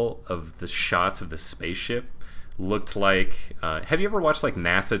all of the shots of the spaceship looked like. Have you ever watched like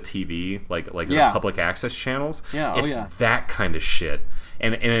NASA TV, like the public access channels? Yeah, it's that kind of shit.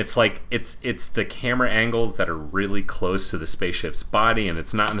 And it's like it's the camera angles that are really close to the spaceship's body, and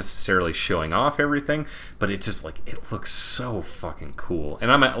it's not necessarily showing off everything, but it just like it looks so fucking cool.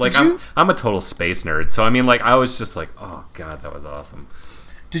 And I'm a total space nerd, so I mean like I was just like, oh god, that was awesome.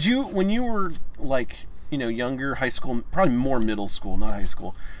 Did you, when you were like, you know, younger, high school, probably more middle school, not high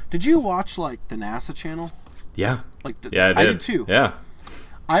school, did you watch like the NASA channel? Yeah. Like I did too. Yeah.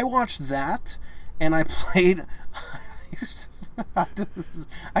 I watched that, and I played.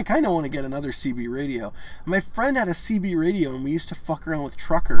 I kind of want to get another CB radio. My friend had a CB radio, and we used to fuck around with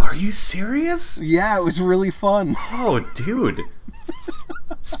truckers. Are you serious? Yeah, it was really fun. Oh, dude.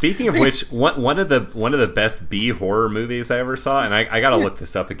 Speaking of which, one of the best B horror movies I ever saw, and I gotta look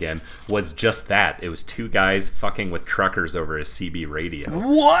this up again, was just that. It was 2 guys fucking with truckers over a CB radio.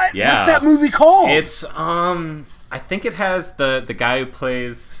 What? Yeah. What's that movie called? It's I think it has the guy who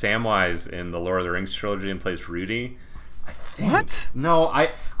plays Samwise in the Lord of the Rings trilogy and plays Rudy. What? No,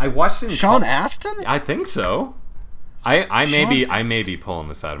 I watched it in Sean Astin? I think so. I may be pulling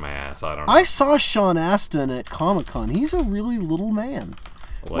this out of my ass. I don't know. I saw Sean Astin at Comic-Con. He's a really little man.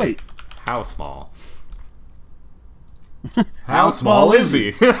 Like, wait. How small? How small is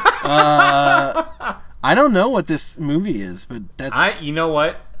he? I don't know what this movie is, but that's... You know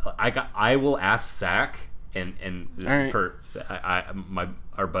what? I will ask Zach, and right. for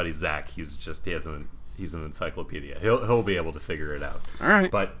our buddy Zach, he's an encyclopedia. He'll be able to figure it out. All right.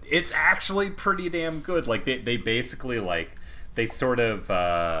 But it's actually pretty damn good. Like they basically like they sort of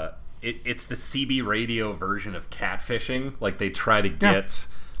it's the CB radio version of catfishing. Like they try to get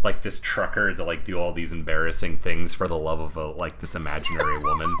like this trucker to like do all these embarrassing things for the love of this imaginary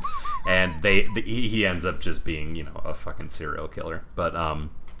woman, and he ends up just being, you know, a fucking serial killer. But oh,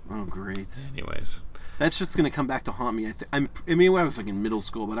 great. Anyways, that's just gonna come back to haunt me. I mean, I was like in middle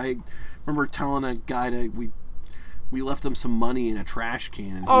school, but I remember telling a guy that we left him some money in a trash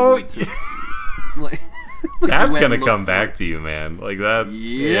can. And like, that's gonna come back to you, man. Like that's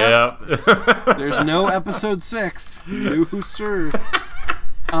yeah. There's no episode 6. No sir.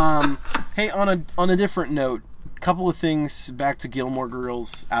 Hey, on a different note, couple of things back to Gilmore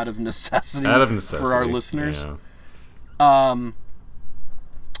Girls out of necessity for our listeners. Yeah.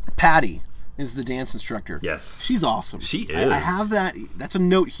 Patty is the dance instructor. Yes, she's awesome. She is. I have that. That's a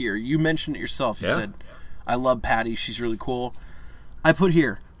note here. You mentioned it yourself. You said, "I love Patty. She's really cool." I put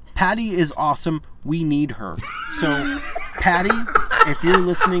here, Patty is awesome. We need her. So, Patty, if you're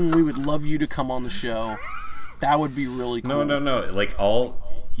listening, we would love you to come on the show. That would be really cool. No. Like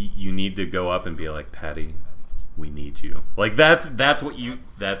you need to go up and be like, Patty, we need you. Like that's what you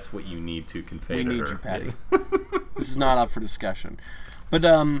need to convey to her. We need you, Patty. This is not up for discussion. But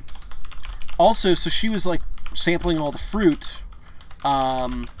also, so she was like sampling all the fruit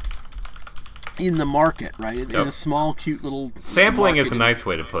in the market, right? In a small, cute little sampling is a nice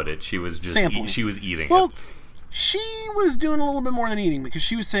way to put it. She was just she was eating it. She was doing a little bit more than eating, because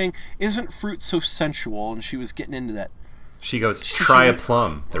she was saying, "Isn't fruit so sensual?" And she was getting into that. She goes, "Try a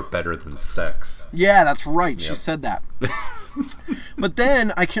plum. They're better than sex." Yeah, that's right. Yep. She said that. But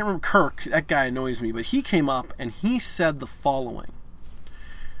then I can't remember Kirk. That guy annoys me, but he came up and he said the following.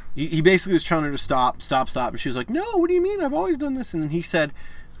 He basically was trying her to stop, and she was like, "No, what do you mean? I've always done this." And then he said,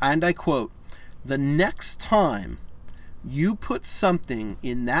 and I quote, "The next time you put something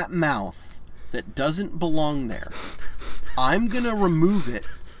in that mouth that doesn't belong there, I'm going to remove it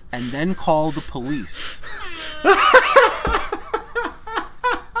and then call the police."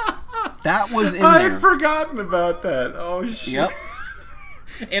 That was in there. I'd forgotten about that. Oh, shit. Yep.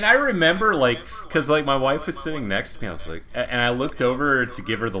 And I remember, like, because, like, my wife was sitting next to me. I was like, and I looked over to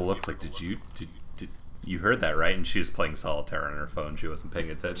give her the look, like, did you heard that, right? And she was playing solitaire on her phone. She wasn't paying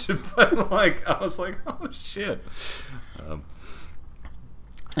attention. But, like, I was like, oh, shit.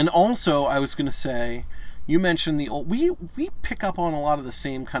 And also, I was going to say, you mentioned the old... We pick up on a lot of the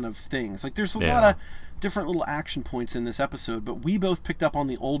same kind of things. Like, there's a lot of different little action points in this episode, but we both picked up on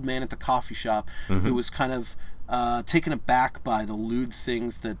the old man at the coffee shop who was kind of taken aback by the lewd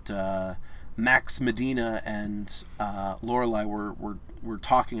things that Max Medina and Lorelai were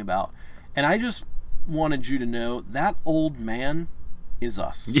talking about. And I just wanted you to know that old man is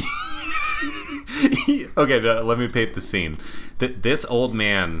us. Okay, let me paint the scene. This old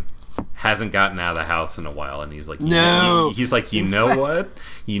man hasn't gotten out of the house in a while, and he's like, he's like, you know what?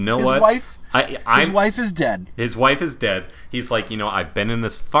 His wife is dead. His wife is dead. He's like, I've been in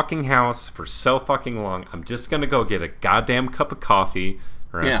this fucking house for so fucking long. I'm just gonna go get a goddamn cup of coffee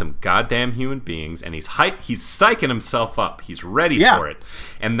around some goddamn human beings, and he's psyching himself up. He's ready for it.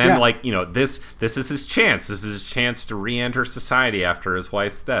 And then, this is his chance. This is his chance to re-enter society after his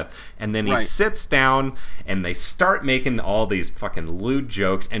wife's death. And then he sits down, and they start making all these fucking lewd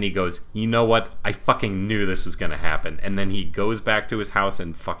jokes, and he goes, you know what? I fucking knew this was going to happen. And then he goes back to his house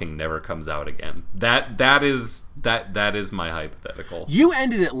and fucking never comes out again. That is my hypothetical. You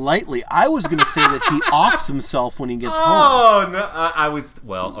ended it lightly. I was going to say that he offs himself when he gets home. Oh, no.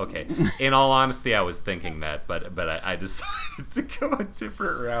 Well, okay. In all honesty, I was thinking that, but I decided to go a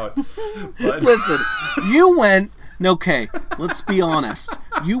different route. But... Listen, you went... Okay, let's be honest.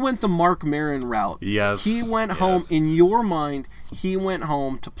 You went the Marc Maron route. Yes. He went home, in your mind, he went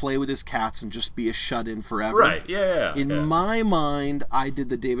home to play with his cats and just be a shut-in forever. Right, yeah. In my mind, I did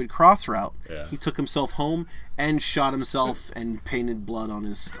the David Cross route. Yeah. He took himself home and shot himself and painted blood on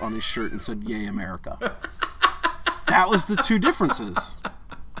his shirt and said, "Yay, America." That was the two differences.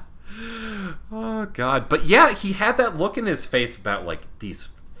 Oh, God. But yeah, he had that look in his face about, like, these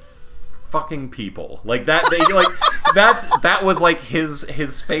fucking people. Like, that was, like,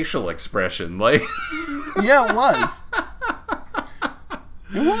 his facial expression. Like... Yeah, it was.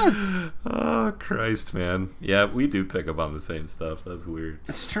 It was. Oh, Christ, man. Yeah, we do pick up on the same stuff. That's weird.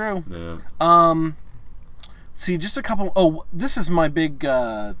 It's true. Yeah. See, just a couple... Oh, this is my big...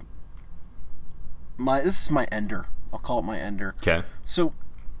 This is my ender. I'll call it my ender. Okay. So,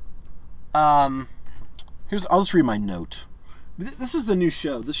 I'll just read my note. This is the new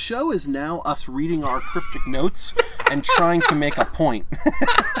show. The show is now us reading our cryptic notes and trying to make a point.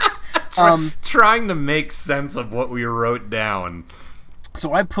 Trying to make sense of what we wrote down.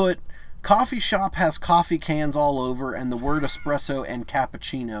 So I put, coffee shop has coffee cans all over and the word espresso and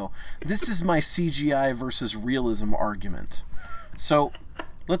cappuccino. This is my CGI versus realism argument. So,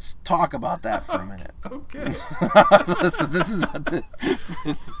 Let's talk about that for a minute. Okay. Listen, this is what the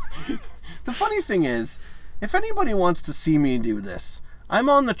funny thing is, if anybody wants to see me do this, I'm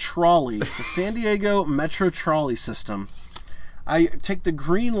on the trolley, the San Diego Metro trolley system. I take the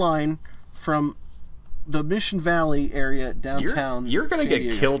green line from the Mission Valley area downtown. You're gonna San get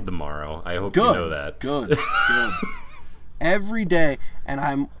Diego. killed tomorrow. I hope Good. you know that. Good. Every day, and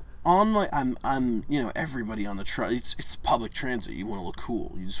I'm on my, I'm, everybody on the trolley. It's public transit. You want to look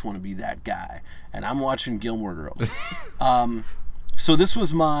cool. You just want to be that guy. And I'm watching Gilmore Girls. So this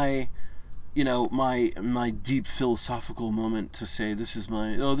was my, my deep philosophical moment to say this is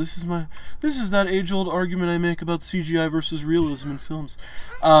that age-old argument I make about CGI versus realism in films.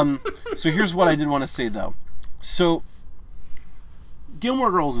 So here's what I did want to say though. So Gilmore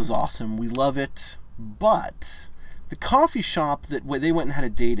Girls is awesome. We love it, but the coffee shop that they went and had a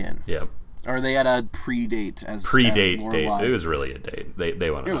date in. Yep. Or they had a pre-date as Pre-date Lorelai. date. It was really a date.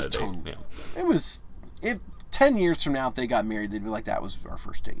 They went on a date. Totally. Yeah. It was. If 10 years from now, if they got married, they'd be like, "That was our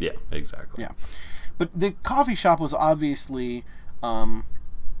first date." Yeah, exactly. Yeah, but the coffee shop was obviously.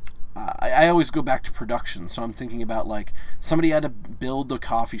 I always go back to production, so I'm thinking about like somebody had to build the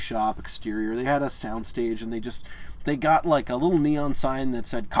coffee shop exterior. They had a soundstage, and they got like a little neon sign that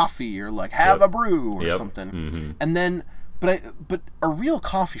said "coffee" or like "have a brew" or something. Mm-hmm. And then, but a real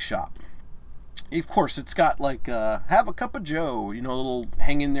coffee shop. Of course, it's got like have a cup of Joe, a little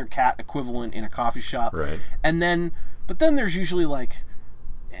hang in their cat equivalent in a coffee shop. Right. And then, but then there's usually like,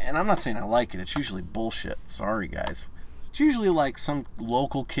 and I'm not saying I like it, it's usually bullshit. Sorry, guys. It's usually like some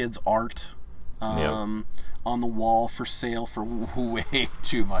local kid's art on the wall for sale for way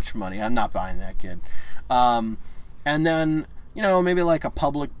too much money. I'm not buying that, kid. And then, maybe like a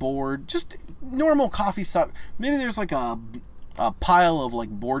public board, just normal coffee shop. Maybe there's like a pile of like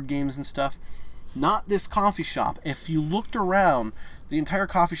board games and stuff. Not this coffee shop. If you looked around, the entire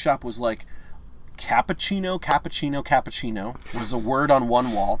coffee shop was like cappuccino, cappuccino, cappuccino was a word on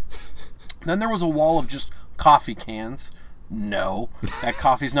one wall. Then there was a wall of just coffee cans. No, that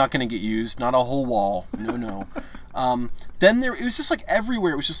coffee's not going to get used. Not a whole wall. No. Then it was just like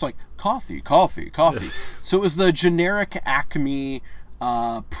everywhere. It was just like coffee, coffee, coffee. So it was the generic Acme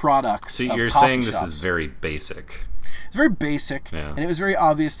products. So of you're coffee saying shops. this is very basic. It's very basic, and it was very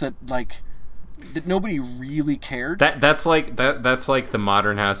obvious that that nobody really cared. That's like the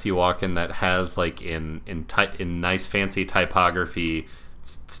modern house you walk in that has like in nice fancy typography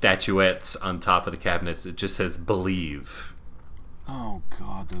statuettes on top of the cabinets. It just says "Believe." Oh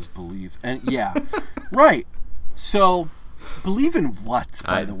God, those Believe, and yeah, right. So, believe in what?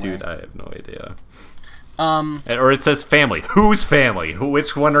 By the way, dude, I have no idea. Or it says "Family." Whose family?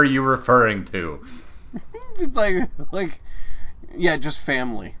 Which one are you referring to? It's like, yeah, just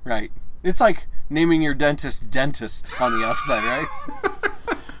family, right? It's like naming your dentist on the outside, right?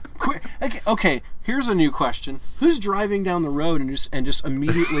 Okay, here's a new question: who's driving down the road and just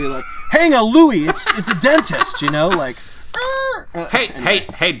immediately like, "Hang on, Louie, it's a dentist," like.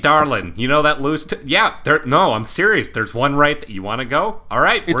 Hey, darling, you know that loose? Yeah, no, I'm serious. There's one right that you want to go. All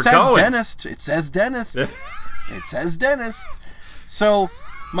right, we're going. It says dentist. It says dentist. So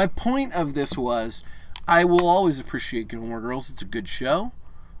my point of this was, I will always appreciate Gilmore Girls. It's a good show.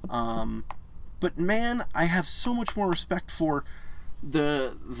 But man, I have so much more respect for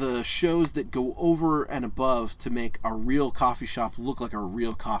the shows that go over and above to make a real coffee shop look like a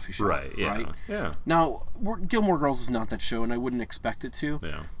real coffee shop. Right, yeah. Right? Yeah. Now, Gilmore Girls is not that show, and I wouldn't expect it to.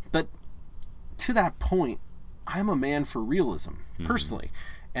 Yeah. But to that point, I'm a man for realism, personally.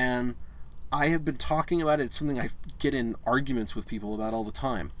 And I have been talking about it. It's something I get in arguments with people about all the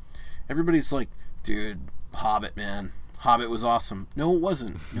time. Everybody's like, dude, Hobbit, man. Hobbit was awesome. No, it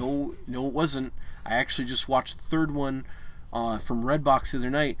wasn't. No, it wasn't. I actually just watched the third one from Redbox the other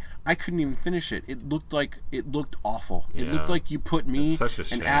night. I couldn't even finish it. It looked awful. It looked like you put me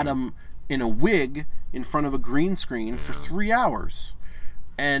and Adam in a wig in front of a green screen for 3 hours.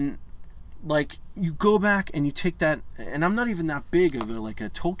 And like, you go back and you take that, and I'm not even that big of a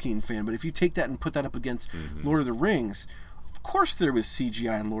Tolkien fan, but if you take that and put that up against Lord of the Rings, of course there was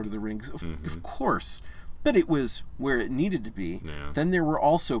CGI in Lord of the Rings, of course, but it was where it needed to be. Then there were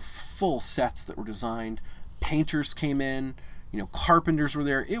also full sets that were designed. Painters came in, carpenters were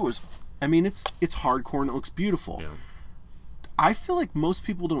there. It was, it's hardcore and it looks beautiful. Yeah. I feel like most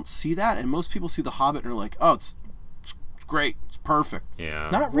people don't see that, and most people see The Hobbit and are like, oh, it's great, it's perfect. Yeah.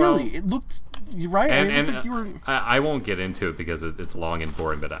 Not really. It looked, right? And, it looked like you were... I won't get into it because it's long and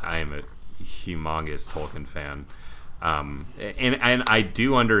boring, but I am a humongous Tolkien fan. And I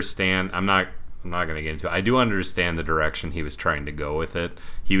do understand, I'm not going to get into it. I do understand the direction he was trying to go with it.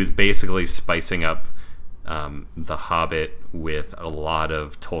 He was basically spicing up The Hobbit with a lot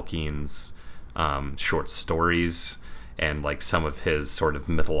of Tolkien's short stories and like some of his sort of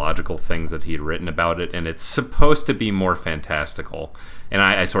mythological things that he'd written about it, and it's supposed to be more fantastical, and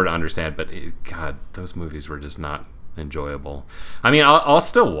I sort of understand, but God, those movies were just not enjoyable. I mean, I'll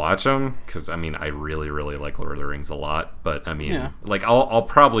still watch them because I mean I really like Lord of the Rings a lot, but I mean like I'll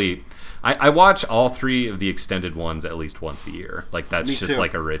probably I watch all 3 of the extended ones at least once a year. Like that's Me just too.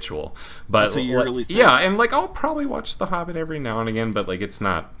 like a ritual. But It's a yearly thing. yeah, and like I'll probably watch The Hobbit every now and again, but like it's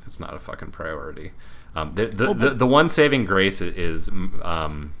not a fucking priority. The one saving grace is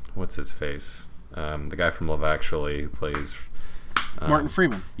what's his face? The guy from Love Actually who plays Martin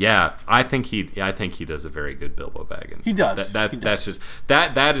Freeman. Yeah, I think he does a very good Bilbo Baggins. He does. That's just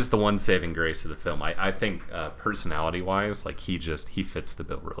that is the one saving grace of the film. I think personality wise, like he fits the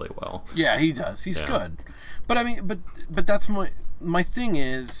bill really well. Yeah, he does. He's good. But I mean, but that's my thing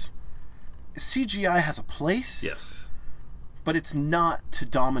is CGI has a place. Yes. But it's not to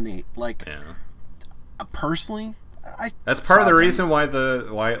dominate. Like personally, that's part of the reason why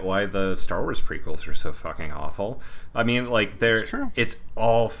the Star Wars prequels are so fucking awful. I mean, like it's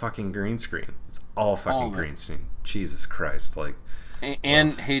all fucking green screen. It's all fucking green screen. Jesus Christ, like.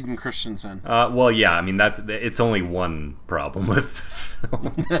 And Hayden Christensen. Well, yeah. I mean, it's only one problem with the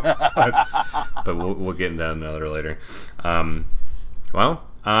film, but we'll get into another later. Now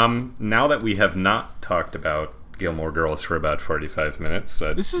that we have not talked about Gilmore Girls for about 45 minutes,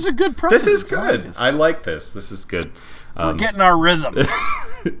 this is a good precedent. This is good. I like this. This is good. We're getting our rhythm.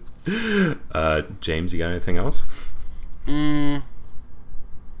 James, you got anything else? You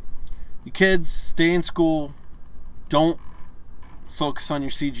kids, stay in school. Don't focus on your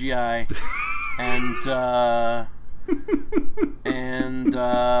CGI, and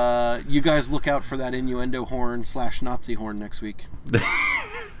you guys look out for that innuendo horn / Nazi horn next week.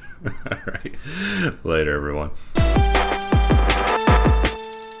 All right. Later, everyone.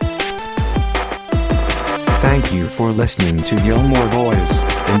 Thank you for listening to Gilmore Boys.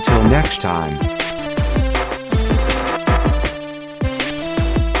 Until next time.